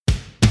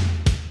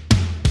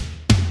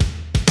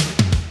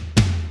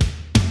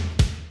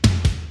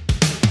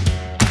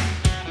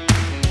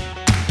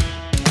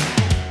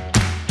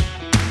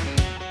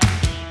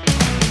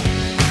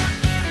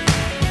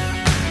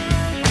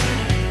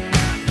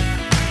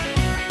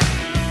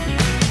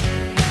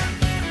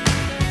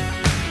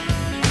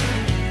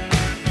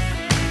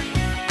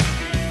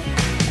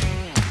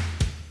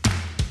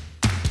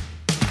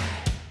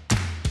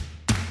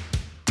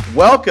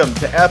Welcome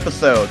to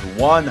episode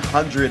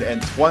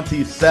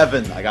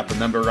 127. I got the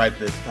number right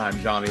this time,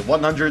 Johnny.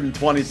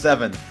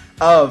 127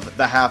 of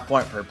the Half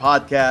Point Per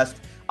Podcast.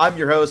 I'm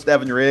your host,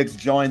 Evan Riggs,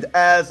 joined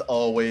as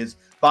always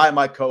by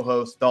my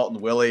co-host,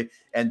 Dalton Willie,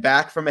 and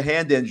back from a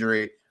hand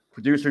injury,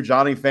 producer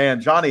Johnny Fan.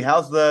 Johnny,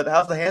 how's the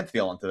hand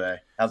feeling today?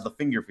 How's the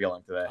finger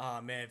feeling today? Oh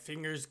man,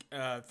 fingers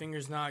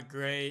not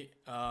great.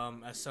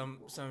 As some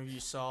of you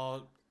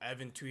saw,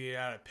 Evan tweeted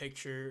out a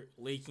picture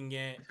leaking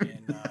it,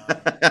 and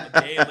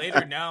a day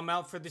later, now I'm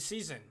out for the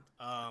season.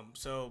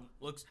 So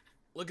look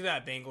at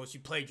that, Bengals. You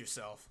played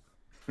yourself.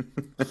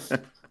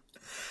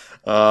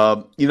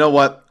 You know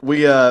what?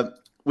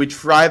 We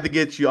tried to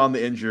get you on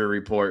the injury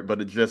report, but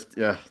it just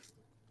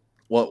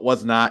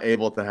was not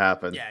able to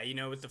happen.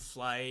 Yeah, with the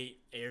flight,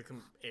 air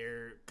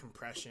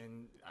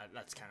compression,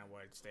 that's kind of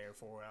what it's there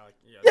for.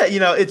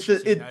 It's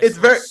just it's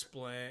very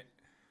split.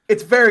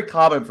 It's very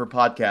common for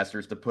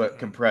podcasters to put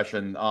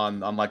compression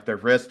on like their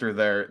wrist or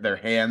their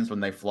hands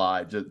when they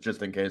fly,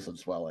 just in case of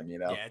swelling.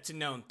 Yeah, it's a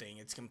known thing.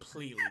 It's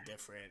completely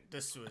different.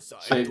 This was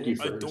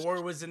a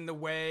door was in the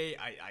way.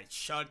 I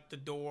shut the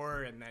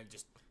door and then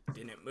just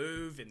didn't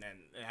move, and then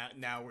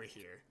now we're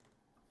here.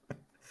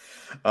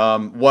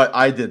 What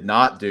I did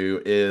not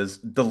do is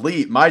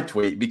delete my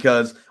tweet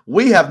because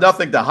we have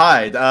nothing to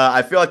hide.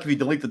 I feel like if you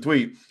delete the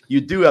tweet,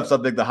 you do have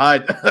something to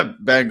hide.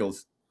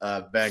 Bengals.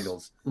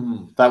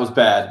 That was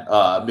bad.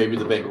 Maybe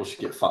the Bengals should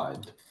get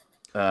fined.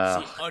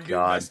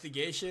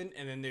 Investigation,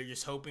 and then they're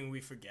just hoping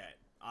we forget.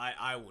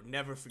 I will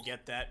never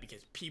forget that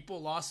because people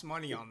lost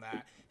money on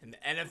that, and the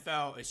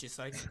NFL is just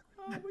like.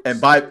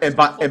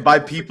 By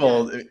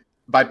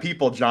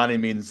people, Johnny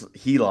means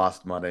he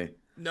lost money.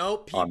 No,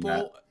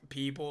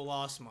 people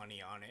lost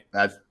money on it.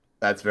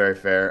 That's very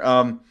fair.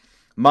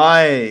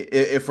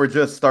 If we're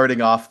just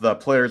starting off the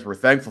Players We're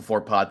Thankful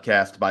For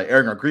podcast by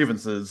airing our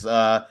grievances,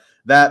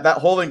 that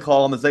holding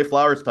call on the Zay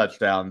Flowers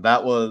touchdown,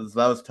 that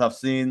was tough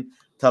scene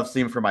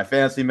for my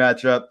fantasy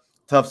matchup,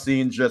 tough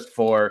scene just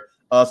for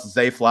us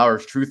Zay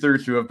Flowers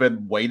truthers who have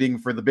been waiting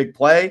for the big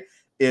play.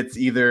 It's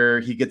either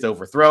he gets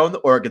overthrown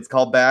or it gets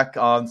called back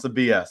on some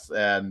BS,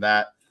 and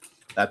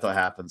that's what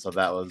happened. So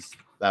that was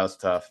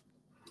tough.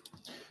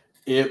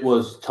 It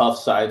was tough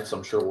sides.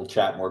 I'm sure we'll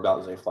chat more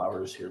about Zay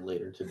Flowers here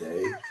later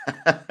today.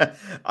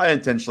 I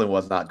intentionally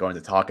was not going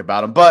to talk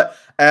about him, but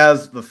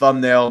as the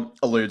thumbnail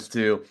alludes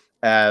to,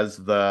 as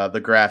the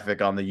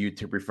graphic on the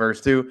YouTube refers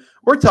to,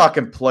 we're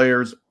talking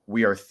players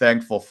we are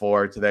thankful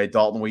for today,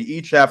 Dalton. We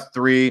each have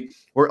 3.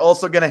 We're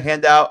also going to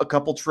hand out a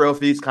couple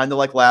trophies, kind of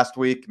like last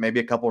week, maybe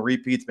a couple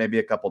repeats, maybe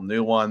a couple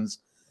new ones.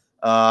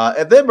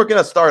 And then we're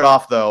going to start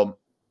off, though,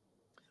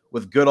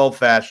 with good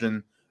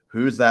old-fashioned,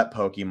 who's that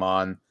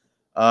Pokemon?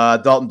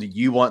 Dalton, do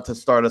you want to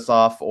start us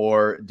off,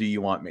 or do you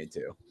want me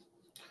to?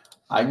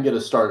 I can get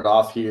us started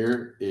off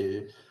here.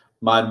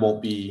 Mine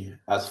won't be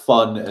as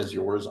fun as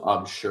yours,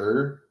 I'm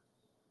sure.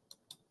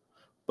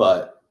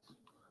 But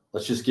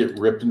let's just get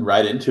ripped and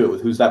right into it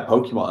with who's that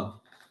Pokemon.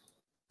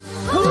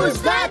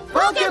 Who's that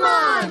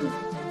Pokemon?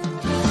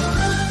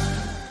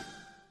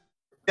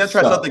 I'm gonna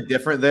try something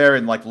different there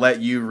and let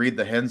you read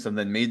the hints and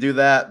then me do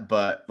that,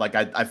 but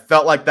I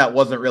felt like that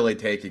wasn't really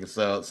taking.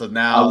 So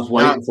now I was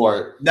waiting for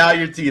it. Now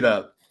you're teed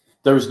up.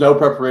 There was no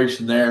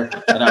preparation there,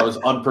 and I was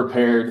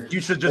unprepared. You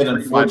should just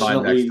read my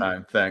mind next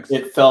time. Thanks.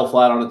 It fell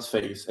flat on its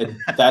face, and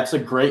that's a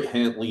great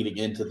hint leading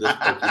into this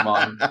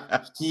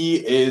Pokemon. He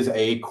is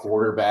a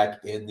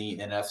quarterback in the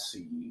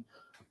NFC.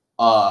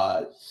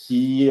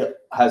 He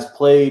has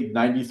played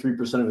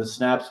 93% of his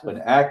snaps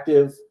when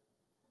active.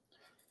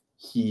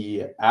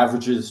 He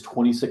averages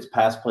 26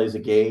 pass plays a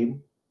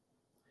game.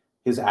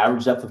 His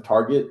average depth of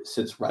target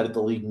sits right at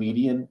the league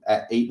median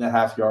at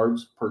 8.5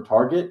 yards per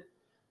target.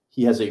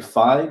 He has a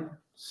fine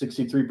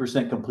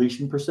 63%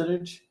 completion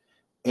percentage,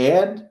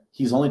 and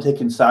he's only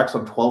taken sacks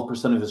on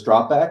 12% of his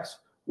dropbacks,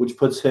 which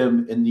puts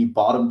him in the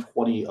bottom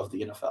 20 of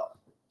the NFL.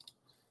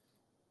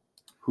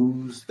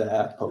 Who's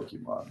that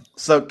Pokemon?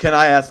 So can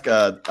I ask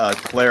a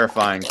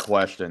clarifying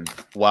question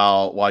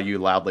while you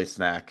loudly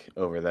snack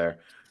over there?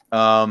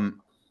 The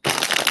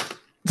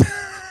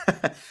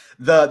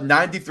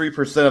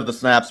 93% of the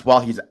snaps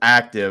while he's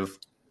active,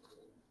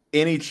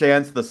 any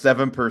chance the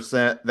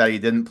 7% that he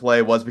didn't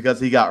play was because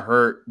he got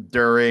hurt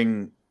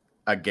during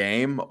a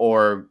game,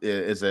 or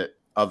is it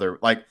other?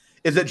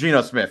 Is it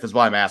Geno Smith is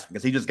why I'm asking,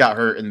 because he just got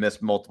hurt and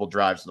missed multiple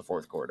drives in the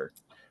fourth quarter.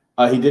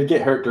 He did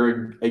get hurt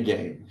during a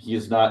game. He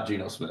is not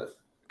Geno Smith.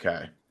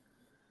 Okay.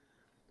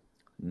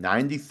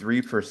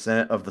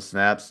 93% of the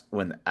snaps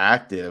when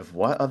active.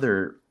 What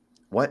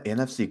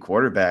NFC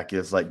quarterback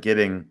is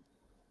getting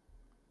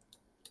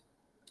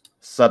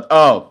sub?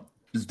 Oh,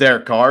 is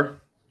Derek Carr?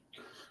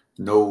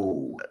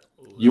 No,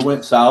 you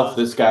went south.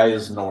 This guy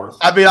is north.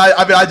 I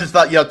just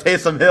thought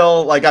Taysom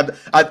Hill.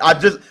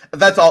 I'm just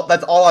that's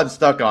all I'm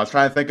stuck on. I was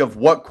trying to think of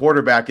what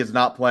quarterback is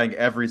not playing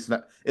every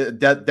snap.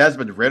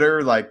 Desmond Ridder,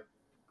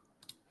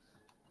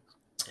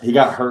 he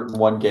got hurt in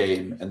one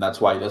game, and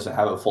that's why he doesn't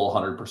have a full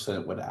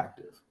 100% when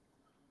active.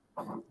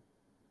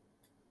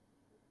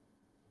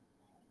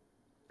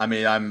 I'm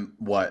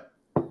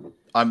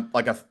I'm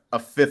like a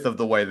fifth of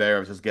the way there. I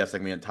was just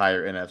guessing the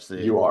entire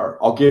NFC. You are.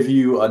 I'll give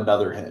you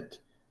another hint.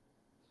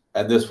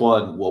 And this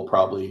one will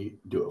probably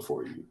do it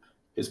for you.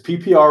 His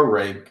PPR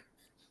rank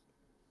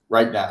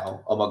right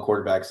now among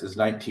quarterbacks is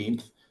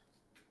 19th.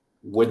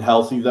 When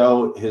healthy,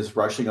 though, his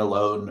rushing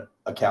alone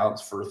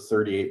accounts for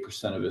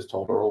 38% of his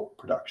total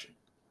production.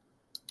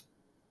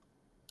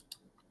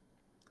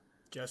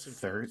 Justin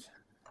Third. Fields.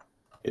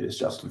 It is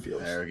Justin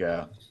Fields. There we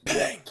go.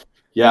 Bang.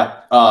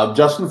 Yeah.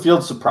 Justin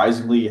Fields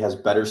surprisingly has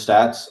better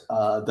stats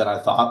than I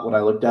thought when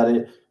I looked at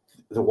it.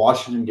 The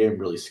Washington game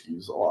really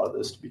skews a lot of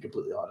this, to be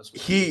completely honest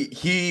with you.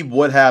 He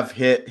would have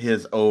hit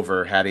his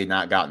over had he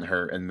not gotten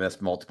hurt and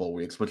missed multiple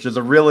weeks, which is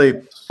a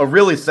really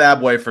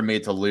sad way for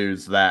me to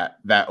lose that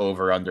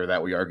over under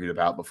that we argued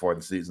about before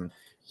the season.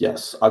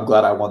 Yes, I'm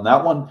glad I won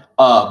that one.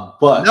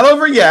 But not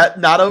over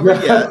yet.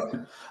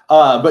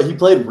 But he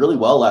played really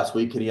well last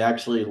week, and he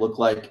actually looked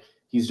like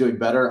he's doing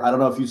better. I don't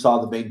know if you saw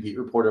the main beat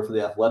reporter for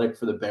The Athletic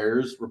for the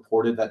Bears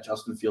reported that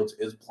Justin Fields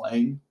is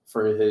playing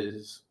for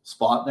his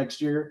spot next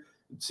year.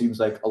 It seems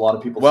like a lot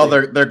of people. Well,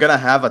 they're gonna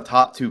have a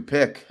top 2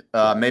 pick,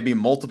 maybe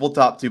multiple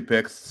top 2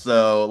 picks.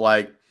 So,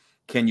 like,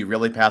 can you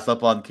really pass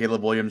up on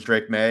Caleb Williams,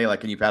 Drake May? Like,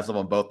 can you pass up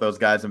on both those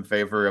guys in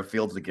favor of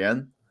Fields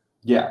again?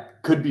 Yeah,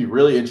 could be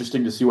really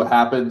interesting to see what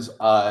happens.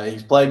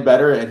 He's playing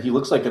better, and he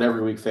looks like an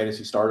every week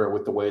fantasy starter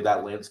with the way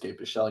that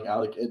landscape is shelling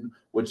out again,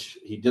 which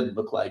he didn't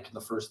look like in the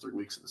first 3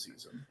 weeks of the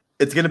season.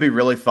 It's going to be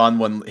really fun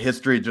when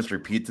history just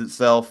repeats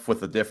itself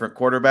with a different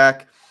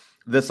quarterback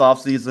this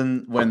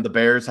offseason when the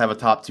Bears have a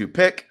top 2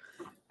 pick.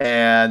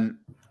 And,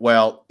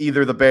 well,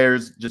 either the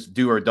Bears just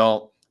do or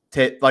don't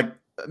take, like,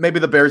 maybe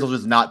the Bears will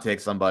just not take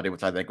somebody,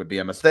 which I think would be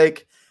a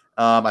mistake.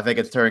 I think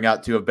it's turning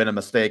out to have been a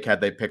mistake had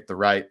they picked the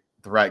right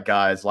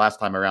guys last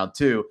time around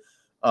too.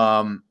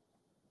 And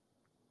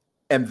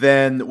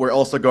then we're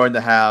also going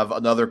to have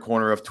another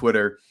corner of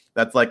Twitter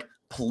that's like,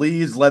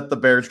 please let the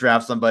Bears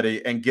draft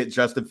somebody and get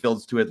Justin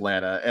Fields to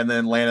Atlanta. And then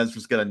Atlanta's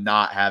just going to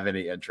not have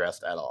any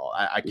interest at all.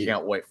 I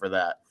can't wait for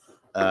that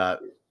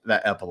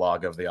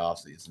epilogue of the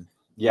offseason.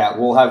 Yeah,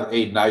 we'll have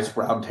a nice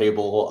round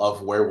table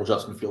of where will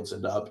Justin Fields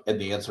end up, and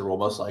the answer will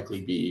most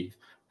likely be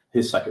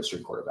his second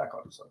string quarterback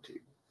on his own team.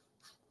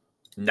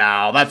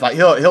 No, that's like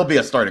he'll be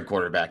a starting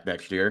quarterback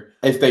next year.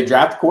 If they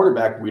draft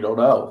quarterback, we don't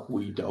know.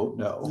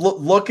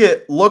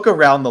 Look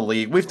around the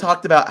league. We've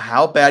talked about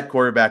how bad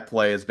quarterback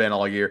play has been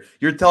all year.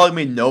 You're telling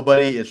me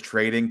nobody is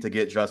trading to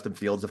get Justin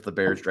Fields if the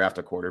Bears draft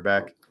a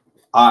quarterback?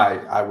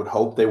 I would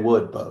hope they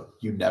would, but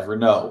you never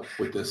know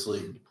with this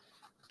league.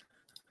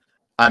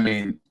 I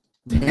mean,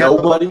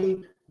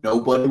 nobody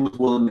was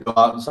willing to go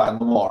out and sign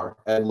Lamar,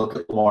 and look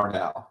at Lamar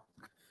now.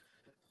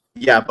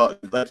 Yeah, but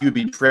if you'd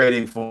be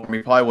trading for him,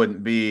 he probably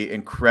wouldn't be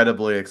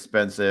incredibly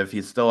expensive.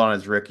 He's still on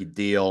his rookie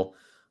deal.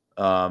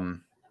 I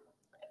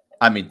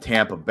mean,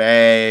 Tampa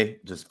Bay,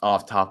 just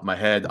off top of my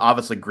head.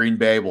 Obviously, Green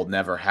Bay will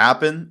never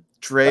happen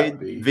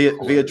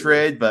via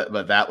trade,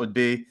 but that would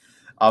be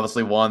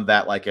obviously one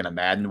that, like in a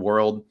Madden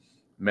world,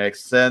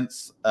 makes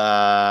sense.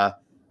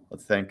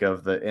 Let's think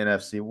of the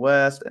NFC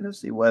West.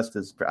 NFC West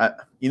is,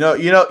 you know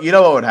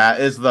what would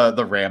happen is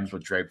the Rams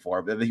would trade for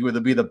him. He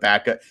would be the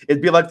backup.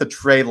 It'd be like the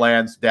Trey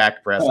Lance,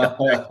 Dak Prescott,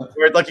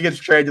 where it's like he gets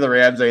traded to the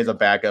Rams and he's a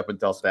backup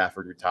until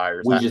Stafford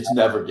retires. We just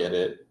never get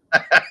it.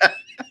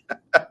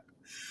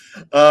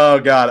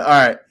 Oh God! All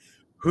right,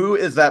 who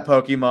is that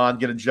Pokemon?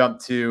 Gonna jump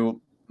to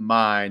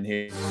mine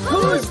here.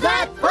 Who's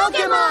that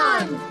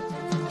Pokemon?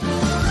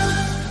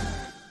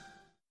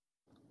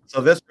 So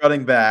this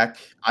running back,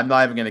 I'm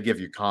not even going to give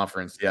you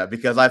conference yet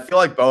because I feel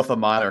like both of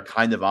mine are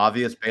kind of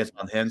obvious based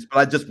on hints, but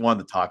I just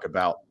wanted to talk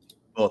about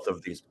both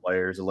of these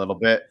players a little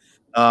bit.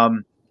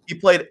 He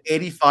played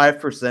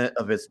 85%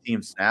 of his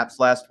team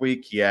snaps last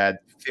week. He had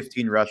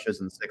 15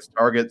 rushes and 6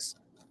 targets,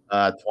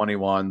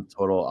 21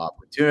 total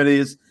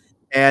opportunities.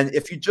 And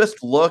if you just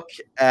don't look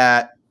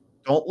at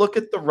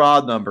the raw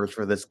numbers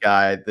for this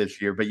guy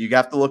this year, but you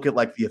have to look at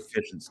like the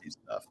efficiency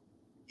stuff.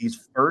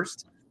 He's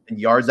first in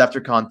yards after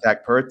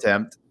contact per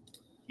attempt.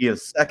 He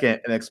is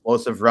second in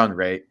explosive run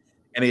rate,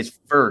 and he's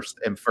first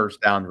in first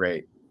down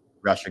rate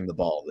rushing the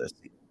ball this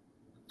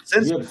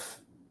season.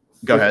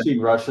 Go ahead. 15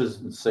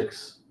 rushes and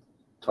 6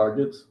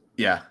 targets.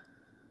 Yeah.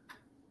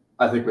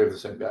 I think we have the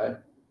same guy.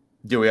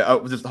 Do we?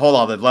 Oh, just hold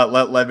on.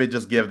 Let me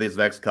just give these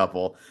next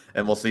couple,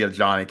 and we'll see if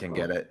Johnny can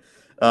get it.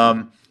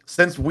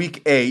 Since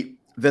week 8,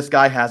 this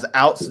guy has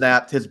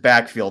outsnapped his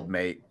backfield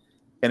mate,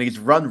 and he's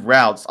run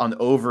routes on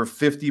over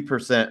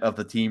 50% of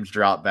the team's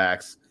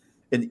dropbacks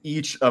in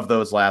each of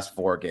those last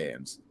 4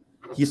 games.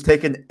 He's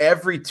taken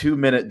every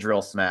 2-minute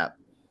drill snap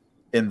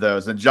in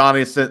those. And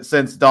Johnny,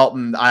 since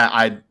Dalton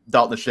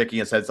is shaking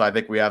his head, so I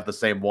think we have the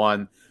same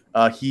one.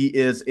 He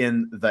is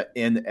in the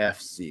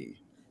NFC.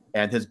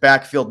 And his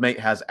backfield mate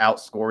has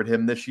outscored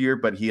him this year,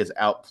 but he has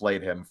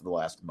outplayed him for the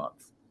last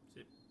month.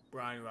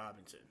 Brian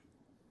Robinson.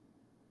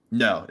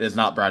 No, it is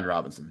not Brian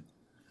Robinson.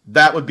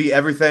 That would be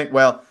everything.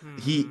 Well,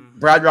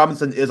 Brian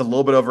Robinson is a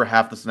little bit over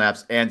half the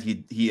snaps, and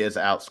he is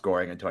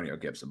outscoring Antonio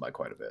Gibson by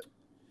quite a bit.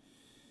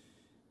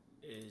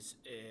 Is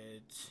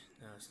it?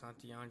 No, it's not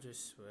DeAndre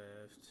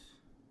Swift.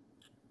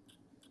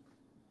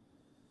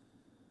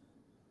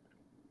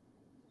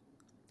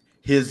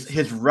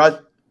 His rush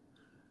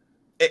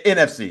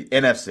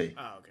NFC.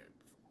 Oh, okay.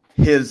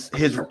 His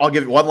I'll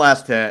give you one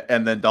last hint,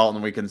 and then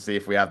Dalton, we can see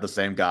if we have the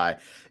same guy.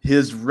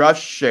 His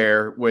rush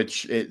share,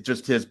 which it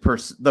just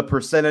the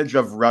percentage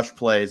of rush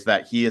plays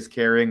that he is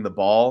carrying the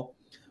ball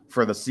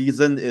for the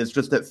season is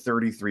just at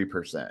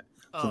 33%.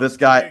 So this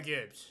guy,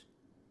 Gibbs.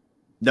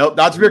 Nope,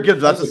 not Jahmyr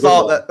Gibbs. That's a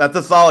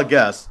solid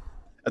guess.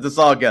 That's a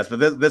solid guess.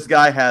 But this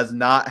guy has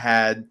not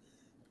had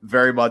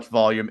very much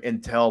volume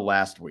until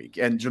last week,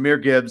 and Jahmyr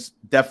Gibbs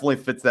definitely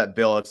fits that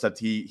bill. Except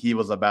he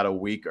was about a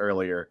week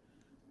earlier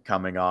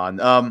coming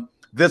on.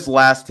 This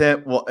last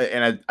hit, well,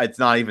 and it's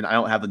not even, I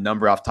don't have the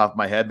number off the top of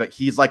my head, but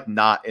he's like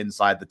not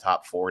inside the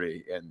top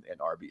 40 in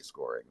RB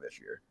scoring this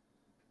year.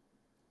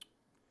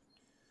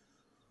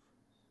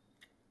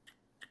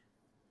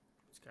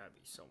 It's got to be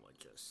someone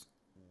just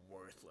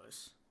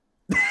worthless.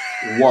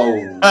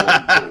 Whoa.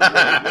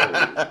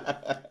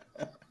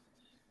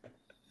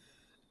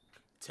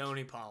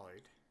 Tony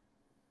Pollard.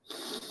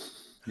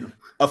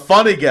 A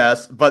funny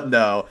guess, but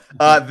no.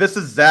 This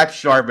is Zach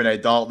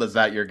Charbonnet. Dalton, is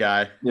that your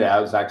guy? Yeah,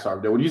 it was Zach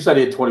Charbonnet. When you said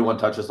he had 21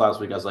 touches last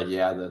week, I was like,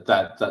 yeah,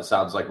 that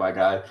sounds like my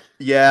guy.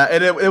 Yeah,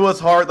 and it was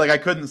hard. Like I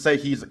couldn't say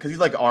because he's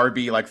like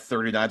RB like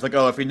 39. It's like,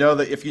 oh, if you know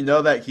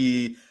that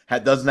he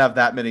doesn't have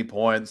that many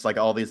points, like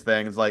all these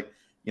things, like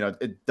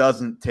it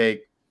doesn't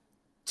take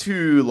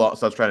too long.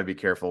 So I was trying to be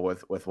careful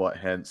with what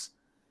hints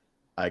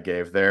I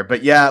gave there.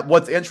 But yeah,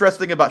 what's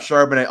interesting about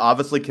Charbonnet,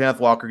 obviously Kenneth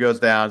Walker goes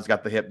down. He's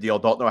got the hip deal.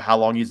 Don't know how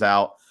long he's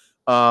out.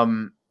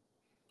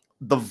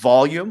 The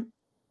volume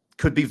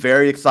could be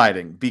very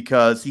exciting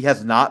because he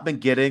has not been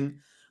getting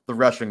the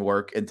rushing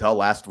work until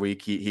last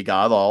week. He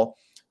got it all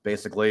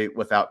basically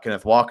without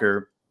Kenneth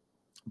Walker,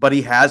 but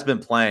he has been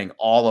playing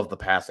all of the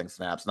passing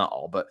snaps, not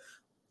all, but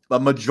the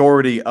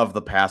majority of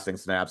the passing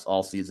snaps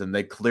all season.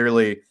 They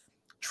clearly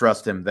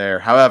trust him there.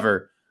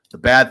 However, the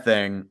bad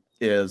thing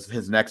is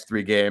his next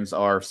 3 games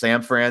are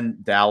San Fran,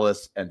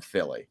 Dallas, and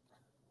Philly.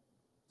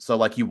 So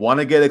like you want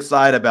to get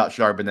excited about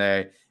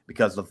Charbonnet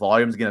because the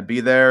volume is going to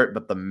be there,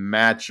 but the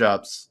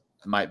matchups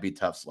might be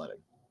tough sledding.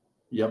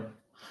 Yep.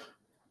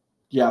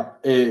 Yeah.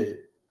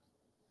 It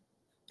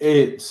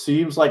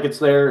seems like it's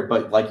there,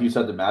 but like you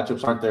said, the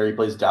matchups aren't there. He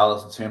plays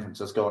Dallas and San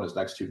Francisco in his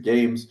next 2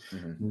 games.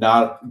 Mm-hmm.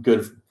 Not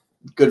good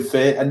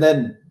fit. And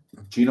then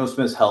Geno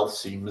Smith's health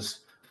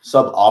seems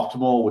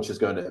suboptimal, which is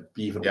going to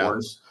be even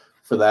worse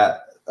for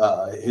that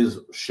his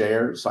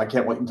share. So I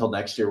can't wait until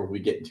next year when we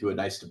get into a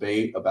nice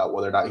debate about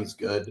whether or not he's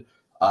good,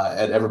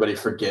 and everybody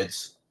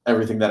forgets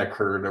everything that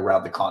occurred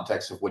around the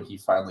context of when he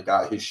finally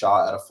got his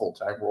shot at a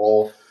full-time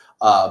role.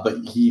 But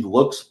he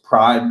looks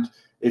primed.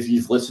 If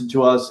you've listened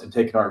to us and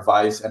taken our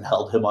advice and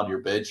held him on your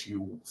bench,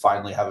 you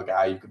finally have a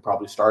guy you could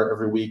probably start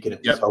every week and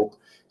at least hope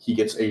he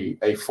gets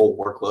a full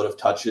workload of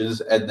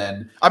touches. And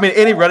then, I mean,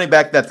 any running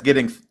back that's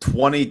getting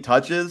 20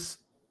 touches,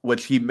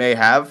 which he may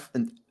have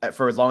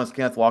for as long as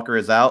Kenneth Walker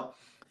is out,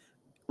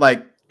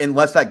 like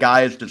unless that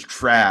guy is just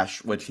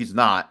trash, which he's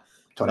not,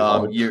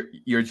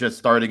 you're just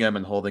starting him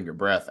and holding your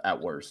breath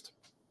at worst.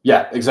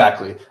 Yeah,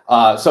 exactly.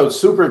 So it's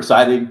super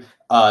exciting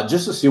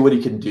just to see what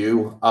he can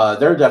do.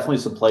 There are definitely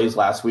some plays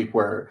last week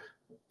where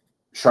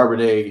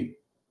Charbonnet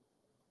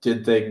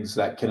did things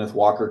that Kenneth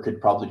Walker could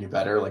probably do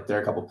better. Like there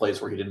are a couple of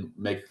plays where he didn't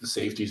make the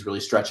safeties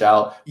really stretch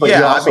out, but he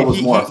also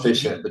was more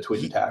efficient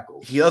between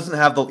tackles. He doesn't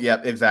have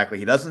exactly.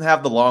 He doesn't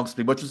have the long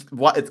speed, which is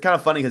what it's kind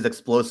of funny. His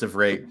explosive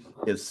rate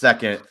is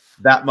second.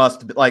 That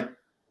must be like,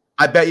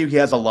 I bet you he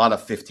has a lot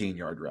of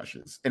 15-yard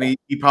rushes, and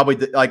he probably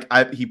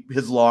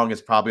his long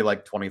is probably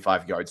like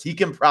 25 yards. He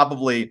can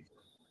probably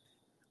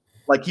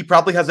he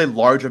probably has a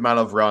large amount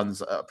of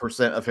runs,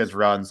 percent of his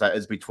runs that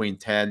is between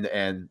 10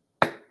 and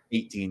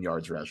 18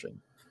 yards rushing.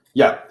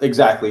 Yeah,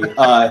 exactly.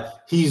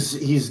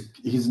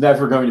 He's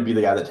never going to be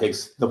the guy that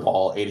takes the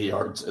ball 80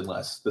 yards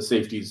unless the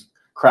safeties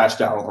crash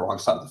down on the wrong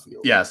side of the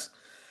field. Yes.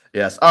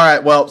 All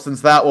right. Well, since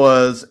that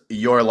was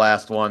your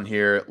last one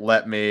here,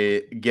 let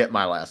me get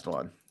my last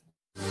one.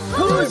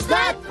 Who's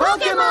that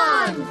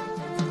Pokemon?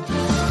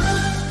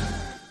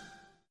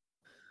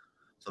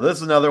 So this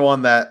is another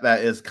one that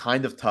is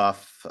kind of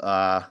tough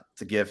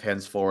to give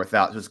hints for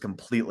without just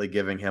completely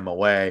giving him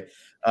away.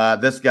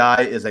 This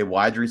guy is a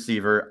wide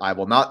receiver. I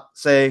will not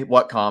say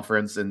what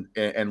conference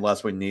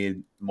unless we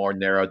need more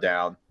narrowed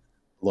down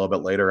a little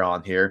bit later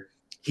on here.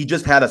 He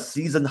just had a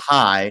season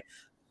high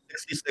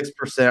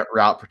 66%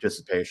 route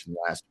participation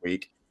last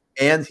week,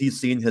 and he's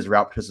seen his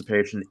route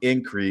participation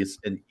increase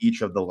in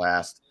each of the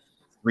last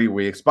 3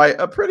 weeks by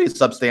a pretty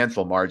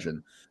substantial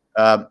margin.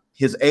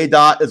 His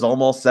ADOT is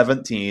almost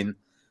 17,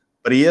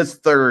 but he is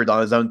third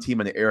on his own team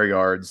in air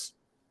yards.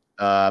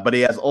 But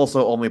he has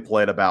also only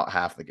played about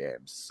half the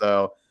games.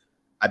 So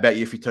I bet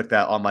you if you took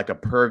that on like a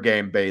per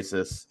game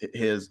basis,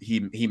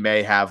 he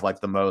may have like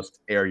the most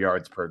air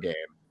yards per game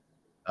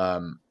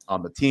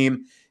on the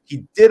team.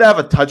 He did have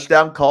a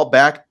touchdown call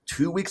back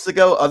 2 weeks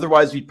ago.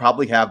 Otherwise, we'd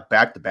probably have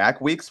back-to-back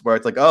weeks where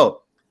it's like,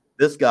 oh,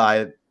 this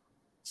guy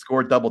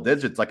scored double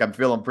digits. Like I'm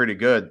feeling pretty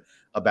good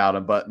about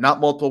him, but not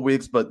multiple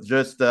weeks, but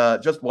just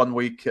 1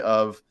 week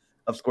of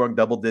scoring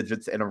double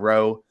digits in a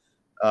row.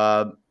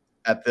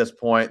 at this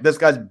point. This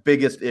guy's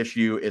biggest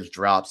issue is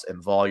drops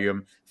in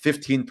volume,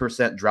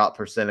 15% drop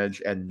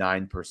percentage and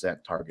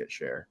 9% target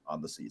share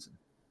on the season.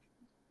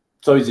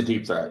 So he's a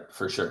deep threat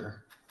for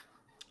sure.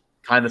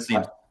 Kind of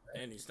seems.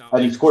 And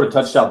he scored a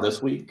touchdown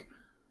this week.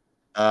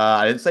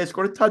 I didn't say he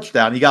scored a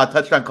touchdown. He got a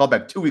touchdown call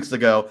back 2 weeks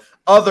ago.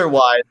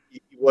 Otherwise,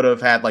 he would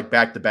have had like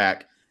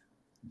back-to-back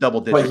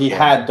double digits. But he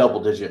had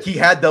double digits. He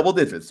had double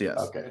digits, yes.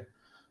 Okay.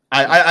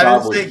 I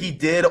didn't say he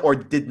did or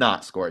did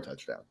not score a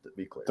touchdown, to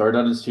be clear. Third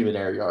on his team in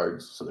air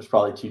yards, so there's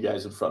probably 2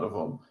 guys in front of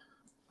him.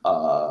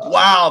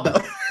 Wow.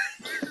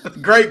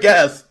 Great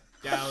guess.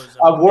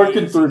 I'm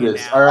working through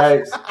this, all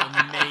right?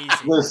 Amazing.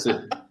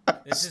 Listen,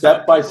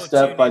 step by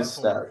step by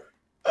step.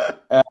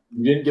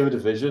 You didn't give a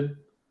division?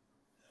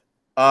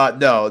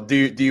 No. Do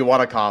you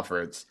want a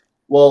conference?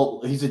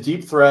 Well, he's a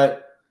deep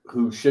threat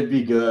who should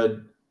be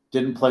good,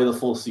 didn't play the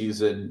full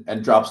season,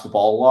 and drops the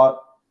ball a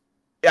lot.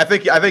 Yeah, I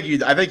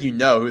think you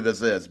know who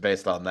this is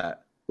based on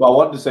that. Well, I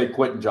wanted to say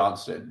Quentin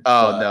Johnston.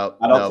 Oh no,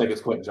 I don't think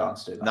it's Quentin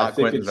Johnston. Not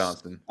Quentin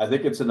Johnston. I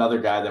think it's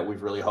another guy that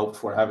we've really hoped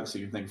for and haven't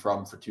seen anything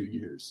from for 2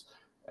 years.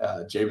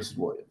 Jameson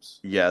Williams.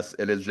 Yes,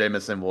 it is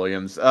Jameson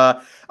Williams.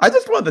 I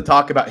just wanted to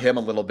talk about him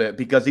a little bit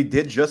because he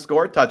did just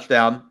score a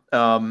touchdown.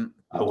 I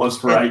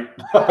was right.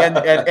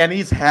 and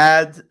he's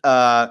had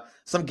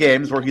some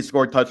games where he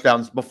scored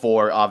touchdowns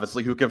before.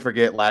 Obviously, who can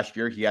forget last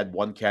year he had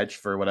 1 catch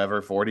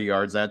for 40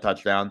 yards and a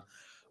touchdown.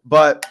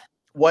 But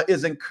what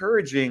is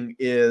encouraging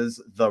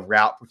is the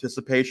route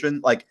participation,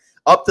 like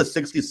up to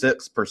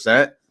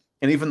 66%.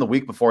 And even the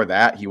week before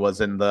that, he was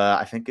in the,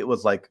 I think it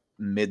was like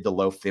mid to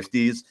low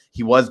 50s.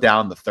 He was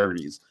down in the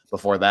 30s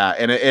before that.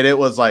 And it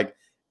was like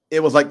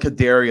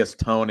Kadarius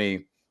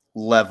Toney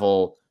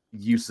level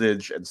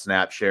usage and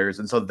snap shares.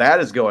 And so that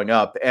is going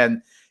up.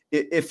 And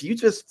if you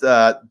just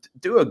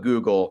do a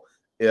Google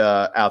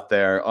out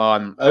there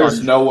on...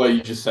 There's no way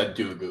you just said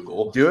do a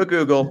Google. Do a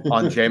Google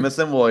on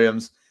Jameson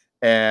Williams.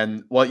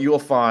 And what you will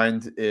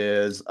find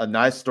is a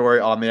nice story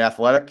on The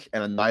Athletic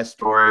and a nice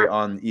story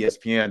on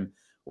ESPN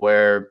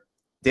where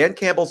Dan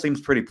Campbell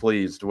seems pretty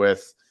pleased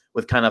with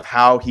kind of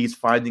how he's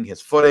finding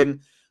his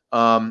footing.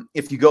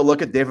 If you go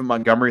look at David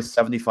Montgomery's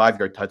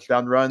 75-yard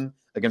touchdown run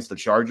against the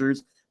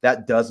Chargers,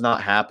 that does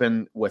not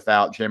happen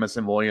without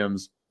Jameson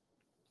Williams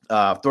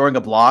throwing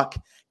a block,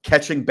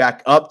 catching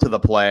back up to the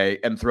play,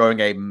 and throwing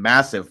a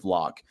massive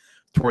block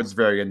towards the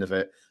very end of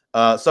it.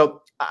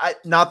 So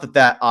not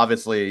that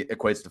obviously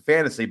equates to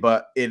fantasy,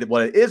 but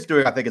what it is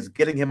doing, I think, is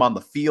getting him on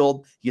the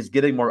field. He's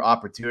getting more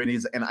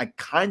opportunities, and I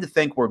kind of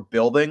think we're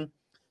building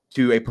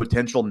to a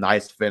potential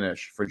nice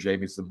finish for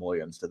Jameson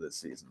Williams to this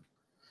season.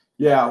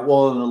 Yeah,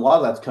 well, and a lot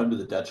of that's come to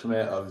the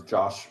detriment of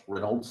Josh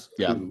Reynolds,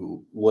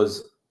 who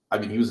was,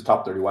 he was a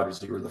top 30 wide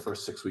receiver in the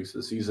first 6 weeks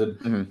of the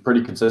season,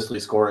 pretty consistently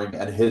scoring,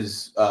 and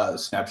his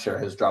snap share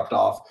has dropped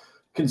off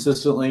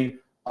consistently.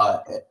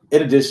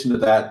 In addition to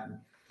that,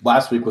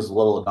 last week was a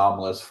little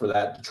anomalous for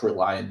that Detroit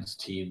Lions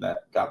team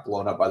that got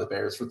blown up by the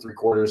Bears for 3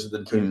 quarters and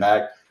then came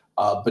back.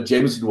 But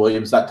Jameson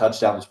Williams, that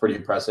touchdown was pretty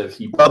impressive.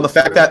 The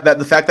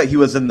fact that he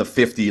was in the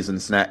 50s in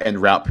snap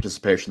and route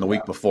participation the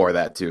week before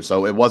that too,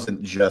 so it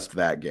wasn't just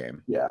that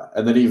game. Yeah,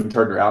 and then he even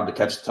turned around to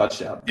catch the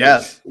touchdown.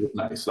 Yes, it was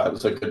nice. That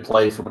was a good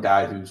play from a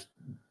guy who's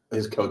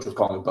his coach was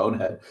calling him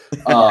bonehead.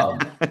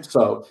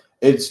 So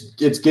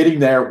it's getting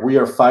there. We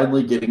are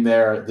finally getting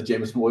there. The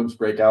Jameson Williams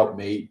breakout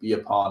may be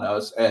upon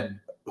us, and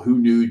who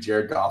knew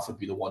Jared Goff would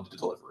be the one to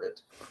deliver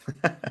it?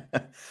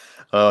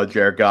 Oh,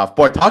 Jared Goff.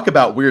 Boy, talk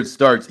about weird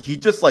starts. He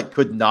just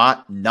could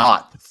not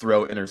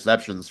throw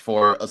interceptions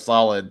for a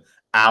solid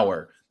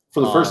hour.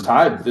 For the first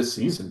time this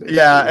season, basically.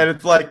 Yeah, and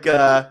it's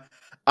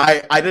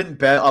I didn't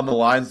bet on the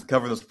lines to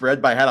cover the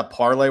spread, but I had a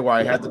parlay where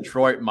I had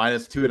Detroit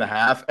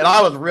 -2.5, and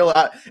I was really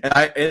and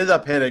I ended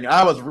up hitting.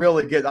 I was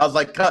really good. I was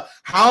like,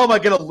 how am I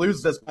going to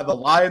lose this by the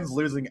Lions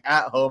losing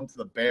at home to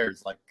the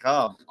Bears?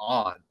 Come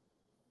on.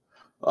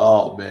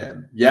 Oh,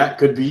 man. Yeah, it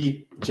could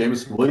be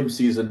Jameson Williams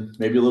season.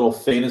 Maybe a little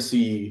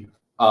fantasy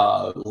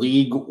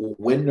league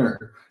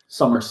winner,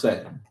 some are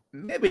saying.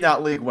 Maybe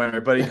not league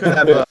winner, but he could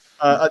have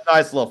a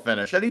nice little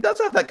finish. And he does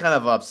have that kind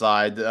of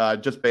upside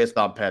just based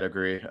on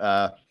pedigree.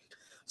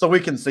 So we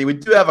can see. We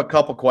do have a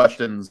couple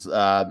questions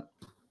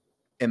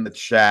in the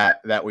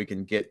chat that we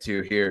can get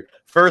to here.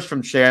 First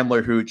from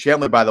Chandler,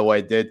 by the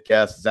way, did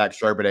guess Zach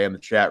Charbonnet in the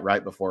chat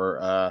right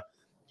before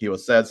he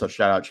was said. So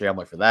shout out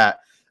Chandler for that.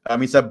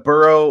 He said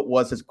Burrow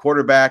was his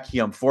quarterback. He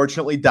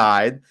unfortunately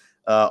died.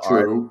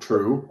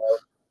 True.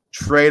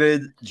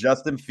 Traded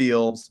Justin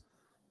Fields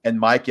and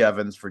Mike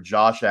Evans for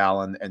Josh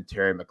Allen and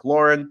Terry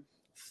McLaurin.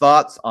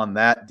 Thoughts on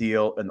that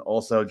deal? And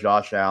also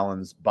Josh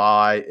Allen's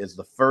bye is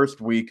the first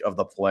week of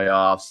the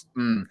playoffs.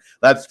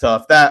 That's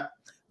tough. That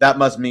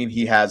must mean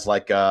he has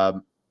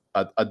a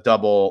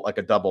double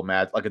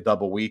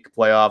week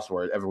playoffs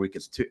where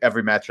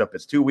every matchup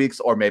is 2 weeks,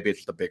 or maybe it's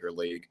just a bigger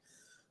league.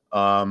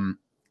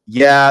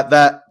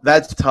 Yeah,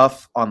 that's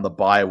tough on the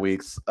bye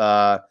weeks.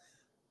 I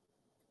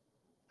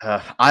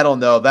don't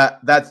know.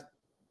 That's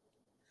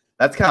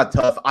kind of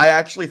tough. I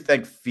actually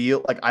think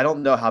I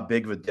don't know how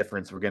big of a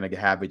difference we're going to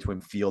have between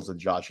Fields and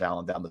Josh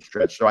Allen down the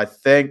stretch. So I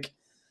think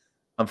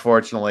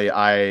Unfortunately,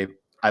 I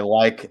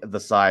like the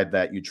side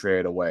that you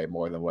traded away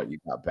more than what you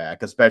got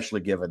back,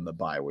 especially given the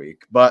bye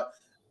week. But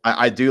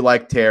I do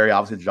like Terry.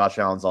 Obviously, Josh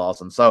Allen's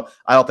awesome. So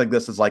I don't think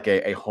this is like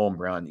a home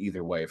run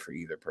either way for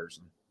either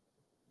person.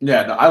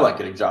 Yeah, no, I like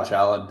getting Josh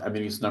Allen. I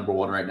mean, he's number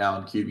one right now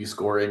in QB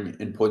scoring,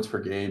 in points per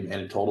game,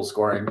 and in total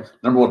scoring.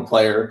 Number one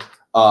player.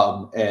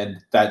 And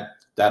that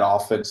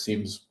offense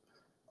seems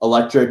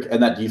electric,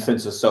 and that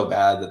defense is so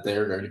bad that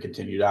they're going to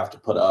continue to have to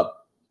put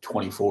up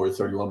 24,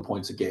 31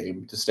 points a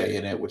game to stay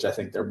in it, which I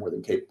think they're more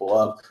than capable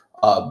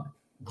of.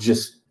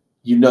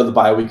 The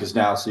bye week is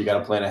now, so you got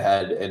to plan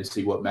ahead and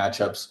see what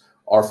matchups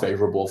are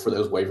favorable for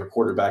those waiver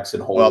quarterbacks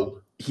and hold.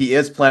 Well, he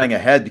is planning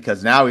ahead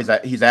because now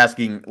he's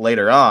asking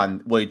later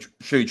on,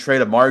 should he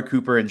trade Amari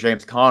Cooper and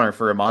James Conner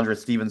for Ramondre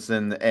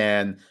Stevenson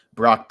and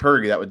Brock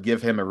Purdy? That would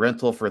give him a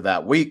rental for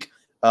that week.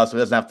 So he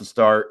doesn't have to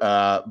start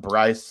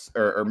Bryce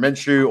or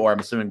Minshew, or I'm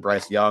assuming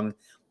Bryce Young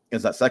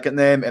is that second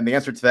name. And the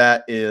answer to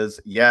that is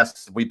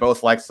yes. We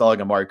both like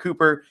selling Amari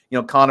Cooper.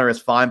 Connor is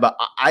fine, but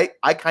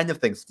I kind of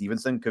think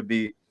Stevenson could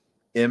be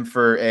in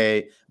for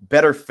a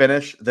better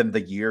finish than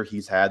the year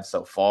he's had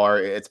so far.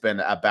 It's been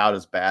about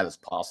as bad as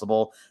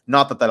possible.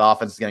 Not that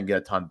offense is going to get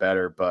a ton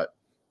better, but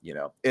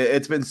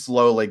it's been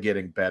slowly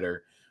getting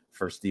better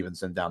for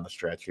Stevenson down the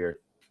stretch here.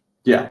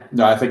 Yeah,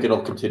 no, I think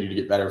it'll continue to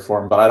get better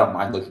for him, but I don't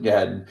mind looking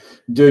ahead and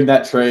doing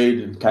that trade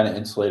and kind of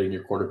insulating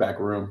your quarterback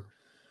room.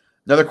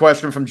 Another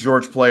question from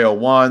George Play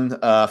 01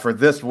 for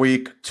this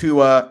week: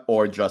 Tua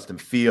or Justin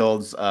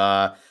Fields?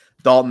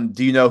 Dalton,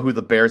 do you know who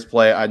the Bears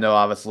play? I know,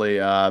 obviously,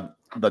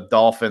 the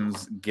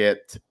Dolphins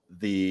get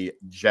the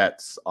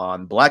Jets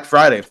on Black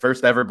Friday,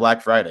 first ever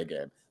Black Friday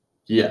game.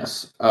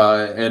 Yes,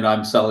 and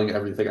I'm selling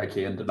everything I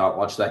can to not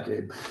watch that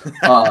game.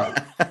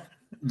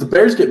 The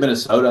Bears get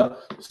Minnesota,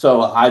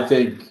 so I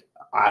think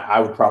I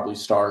would probably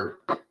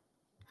start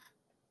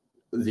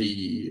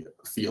the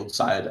field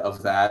side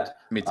of that.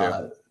 Me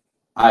too.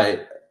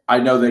 I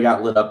know they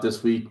got lit up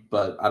this week,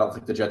 but I don't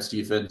think the Jets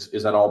defense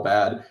is at all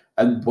bad.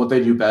 And what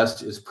they do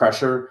best is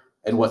pressure,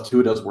 and what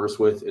Tua does worse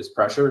with is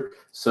pressure.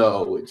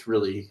 So it's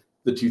really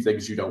the two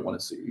things you don't want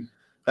to see.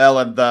 Well,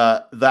 and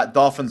that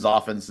Dolphins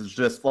offense is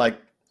just like,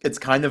 it's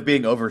kind of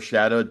being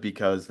overshadowed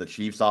because the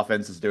Chiefs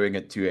offense is doing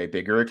it to a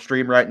bigger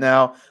extreme right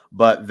now,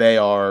 but they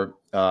are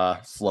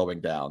slowing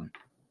down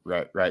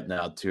right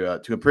now to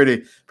a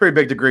pretty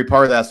big degree.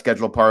 Part of that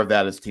schedule, part of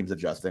that is teams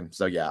adjusting.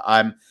 So yeah,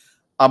 I'm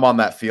on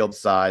that field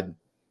side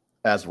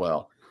as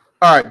well.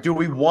 All right, do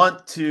we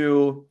want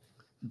to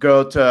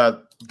go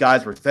to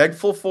guys we're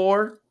thankful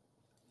for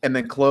and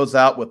then close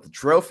out with the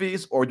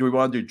trophies, or do we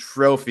want to do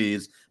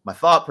trophies? My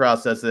thought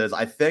process is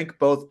I think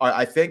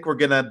we're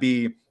going to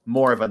be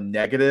more of a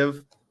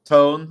negative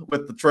tone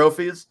with the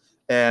trophies,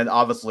 and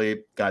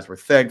obviously guys we're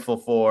thankful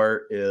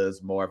for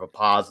is more of a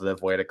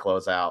positive way to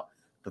close out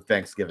the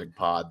Thanksgiving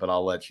pod, but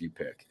I'll let you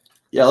pick.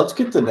 Yeah, let's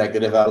get the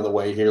negative out of the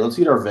way here. Let's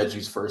eat our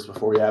veggies first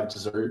before we have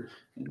dessert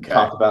and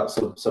talk about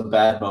some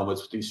bad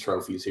moments with these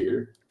trophies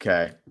here.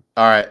 Okay.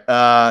 All right.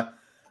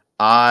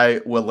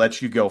 I will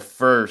let you go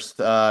first.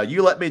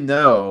 You let me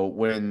know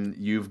when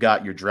you've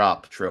got your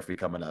drop trophy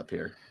coming up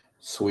here.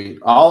 Sweet.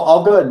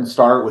 I'll go ahead and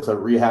start with a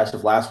rehash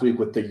of last week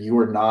with the "You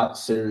Are Not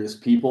Serious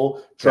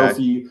People"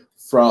 trophy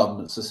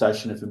from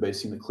Secession. If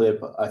anybody's seen the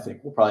clip, I think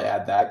we'll probably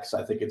add that because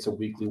I think it's a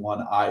weekly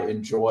one I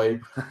enjoy.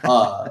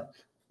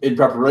 In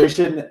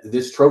preparation,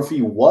 this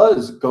trophy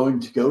was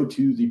going to go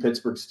to the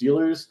Pittsburgh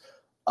Steelers.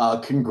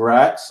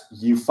 Congrats.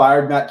 You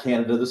fired Matt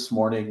Canada this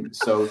morning.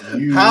 So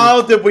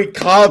How did we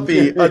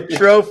copy a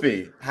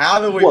trophy? How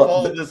did we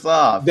pull this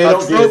off? They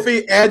don't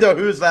trophy and a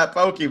Who's That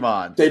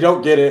Pokemon? They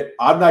don't get it.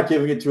 I'm not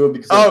giving it to him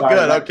because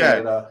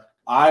Canada.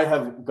 I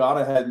have gone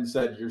ahead and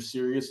said you're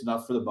serious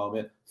enough for the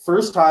moment.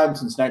 First time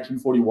since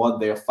 1941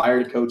 they have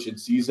fired a coach in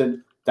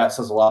season. That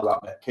says a lot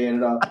about Matt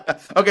Canada.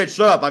 Okay,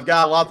 shut up. I've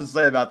got a lot to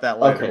say about that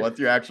later. Okay. What's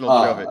your actual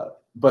trophy?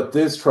 But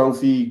this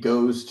trophy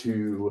goes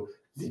to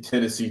the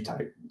Tennessee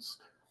Titans.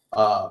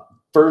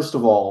 First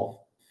of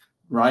all,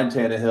 Ryan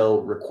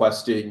Tannehill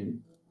requesting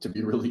to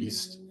be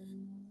released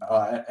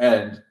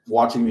and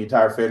watching the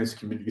entire fantasy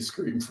community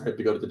scream for him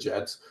to go to the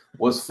Jets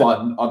was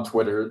fun on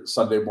Twitter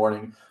Sunday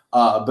morning.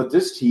 But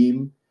this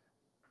team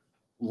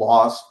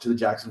lost to the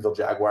Jacksonville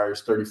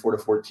Jaguars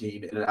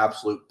 34-14 in an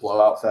absolute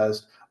blowout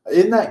fest.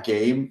 In that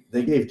game,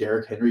 they gave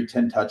Derrick Henry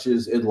 10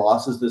 touches. In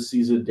losses this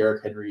season,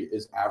 Derrick Henry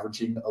is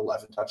averaging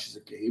 11 touches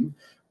a game.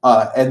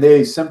 And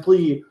they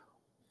simply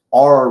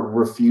are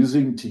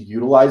refusing to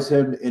utilize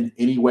him in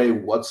any way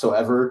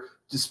whatsoever,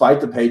 despite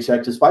the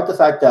paycheck, despite the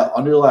fact that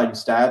underlying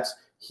stats,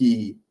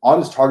 on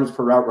his targets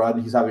per route run,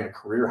 he's having a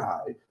career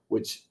high,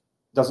 which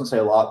doesn't say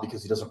a lot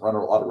because he doesn't run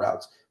a lot of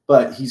routes.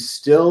 But he's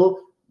still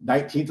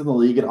 19th in the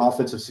league in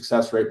offensive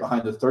success rate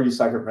behind the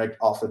 32nd ranked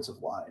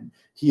offensive line.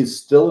 He is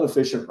still an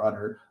efficient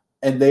runner,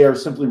 and they are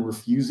simply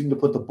refusing to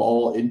put the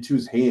ball into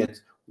his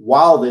hands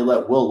while they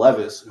let Will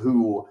Levis,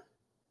 who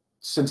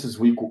since his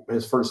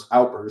first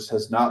outburst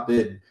has not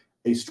been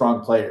a strong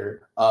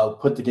player,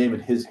 put the game in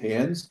his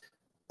hands.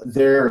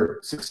 Their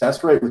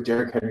success rate with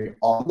Derrick Henry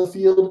on the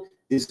field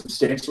is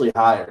substantially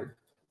higher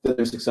than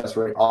their success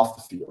rate off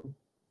the field.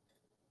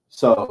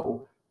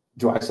 So,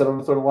 do I sit on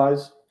the throne of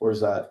lies, or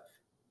is that?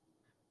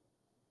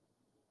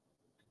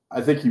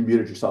 I think you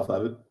muted yourself,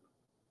 Evan.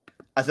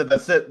 I said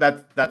that's it.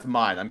 That's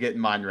mine. I'm getting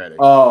mine ready.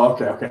 Oh,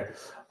 okay.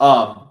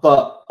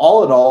 But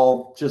all in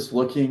all, just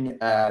looking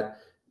at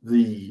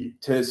the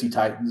Tennessee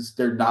Titans,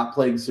 they're not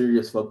playing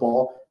serious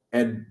football,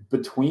 and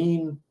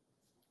between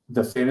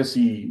the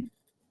fantasy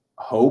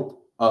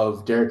hope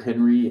of Derrick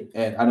Henry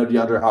and I know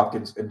DeAndre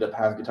Hopkins ended up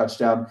having a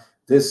touchdown,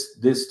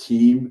 this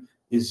team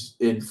is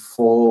in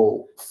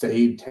full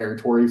fade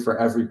territory for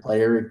every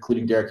player,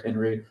 including Derrick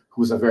Henry,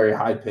 who was a very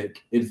high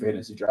pick in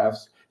fantasy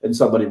drafts and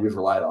somebody we've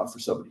relied on for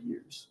so many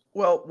years.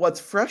 Well, what's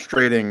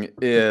frustrating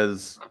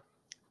is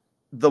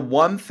the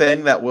one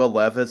thing that Will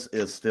Levis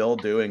is still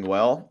doing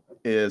well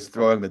is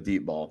throwing the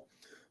deep ball.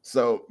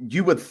 So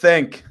you would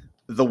think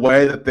the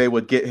way that they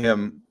would get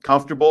him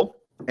comfortable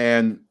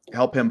and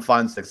help him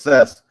find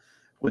success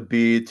would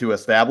be to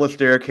establish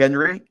Derrick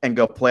Henry and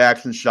go play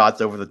action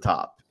shots over the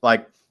top.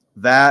 Like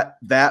that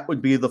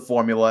would be the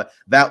formula.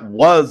 That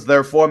was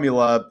their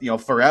formula,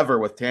 forever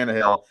with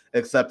Tannehill,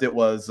 except it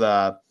was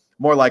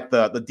more like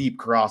the deep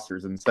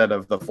crossers instead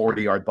of the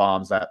 40-yard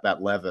bombs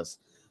that Levis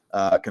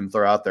can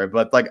throw out there.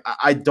 But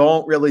I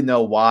don't really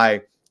know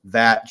why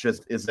that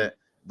just isn't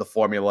the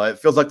formula. It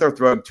feels like they're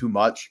throwing too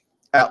much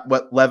at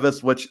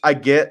Levis, which I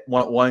get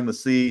wanting to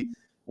see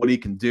what he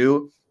can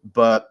do,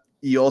 but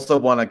you also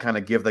want to kind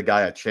of give the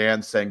guy a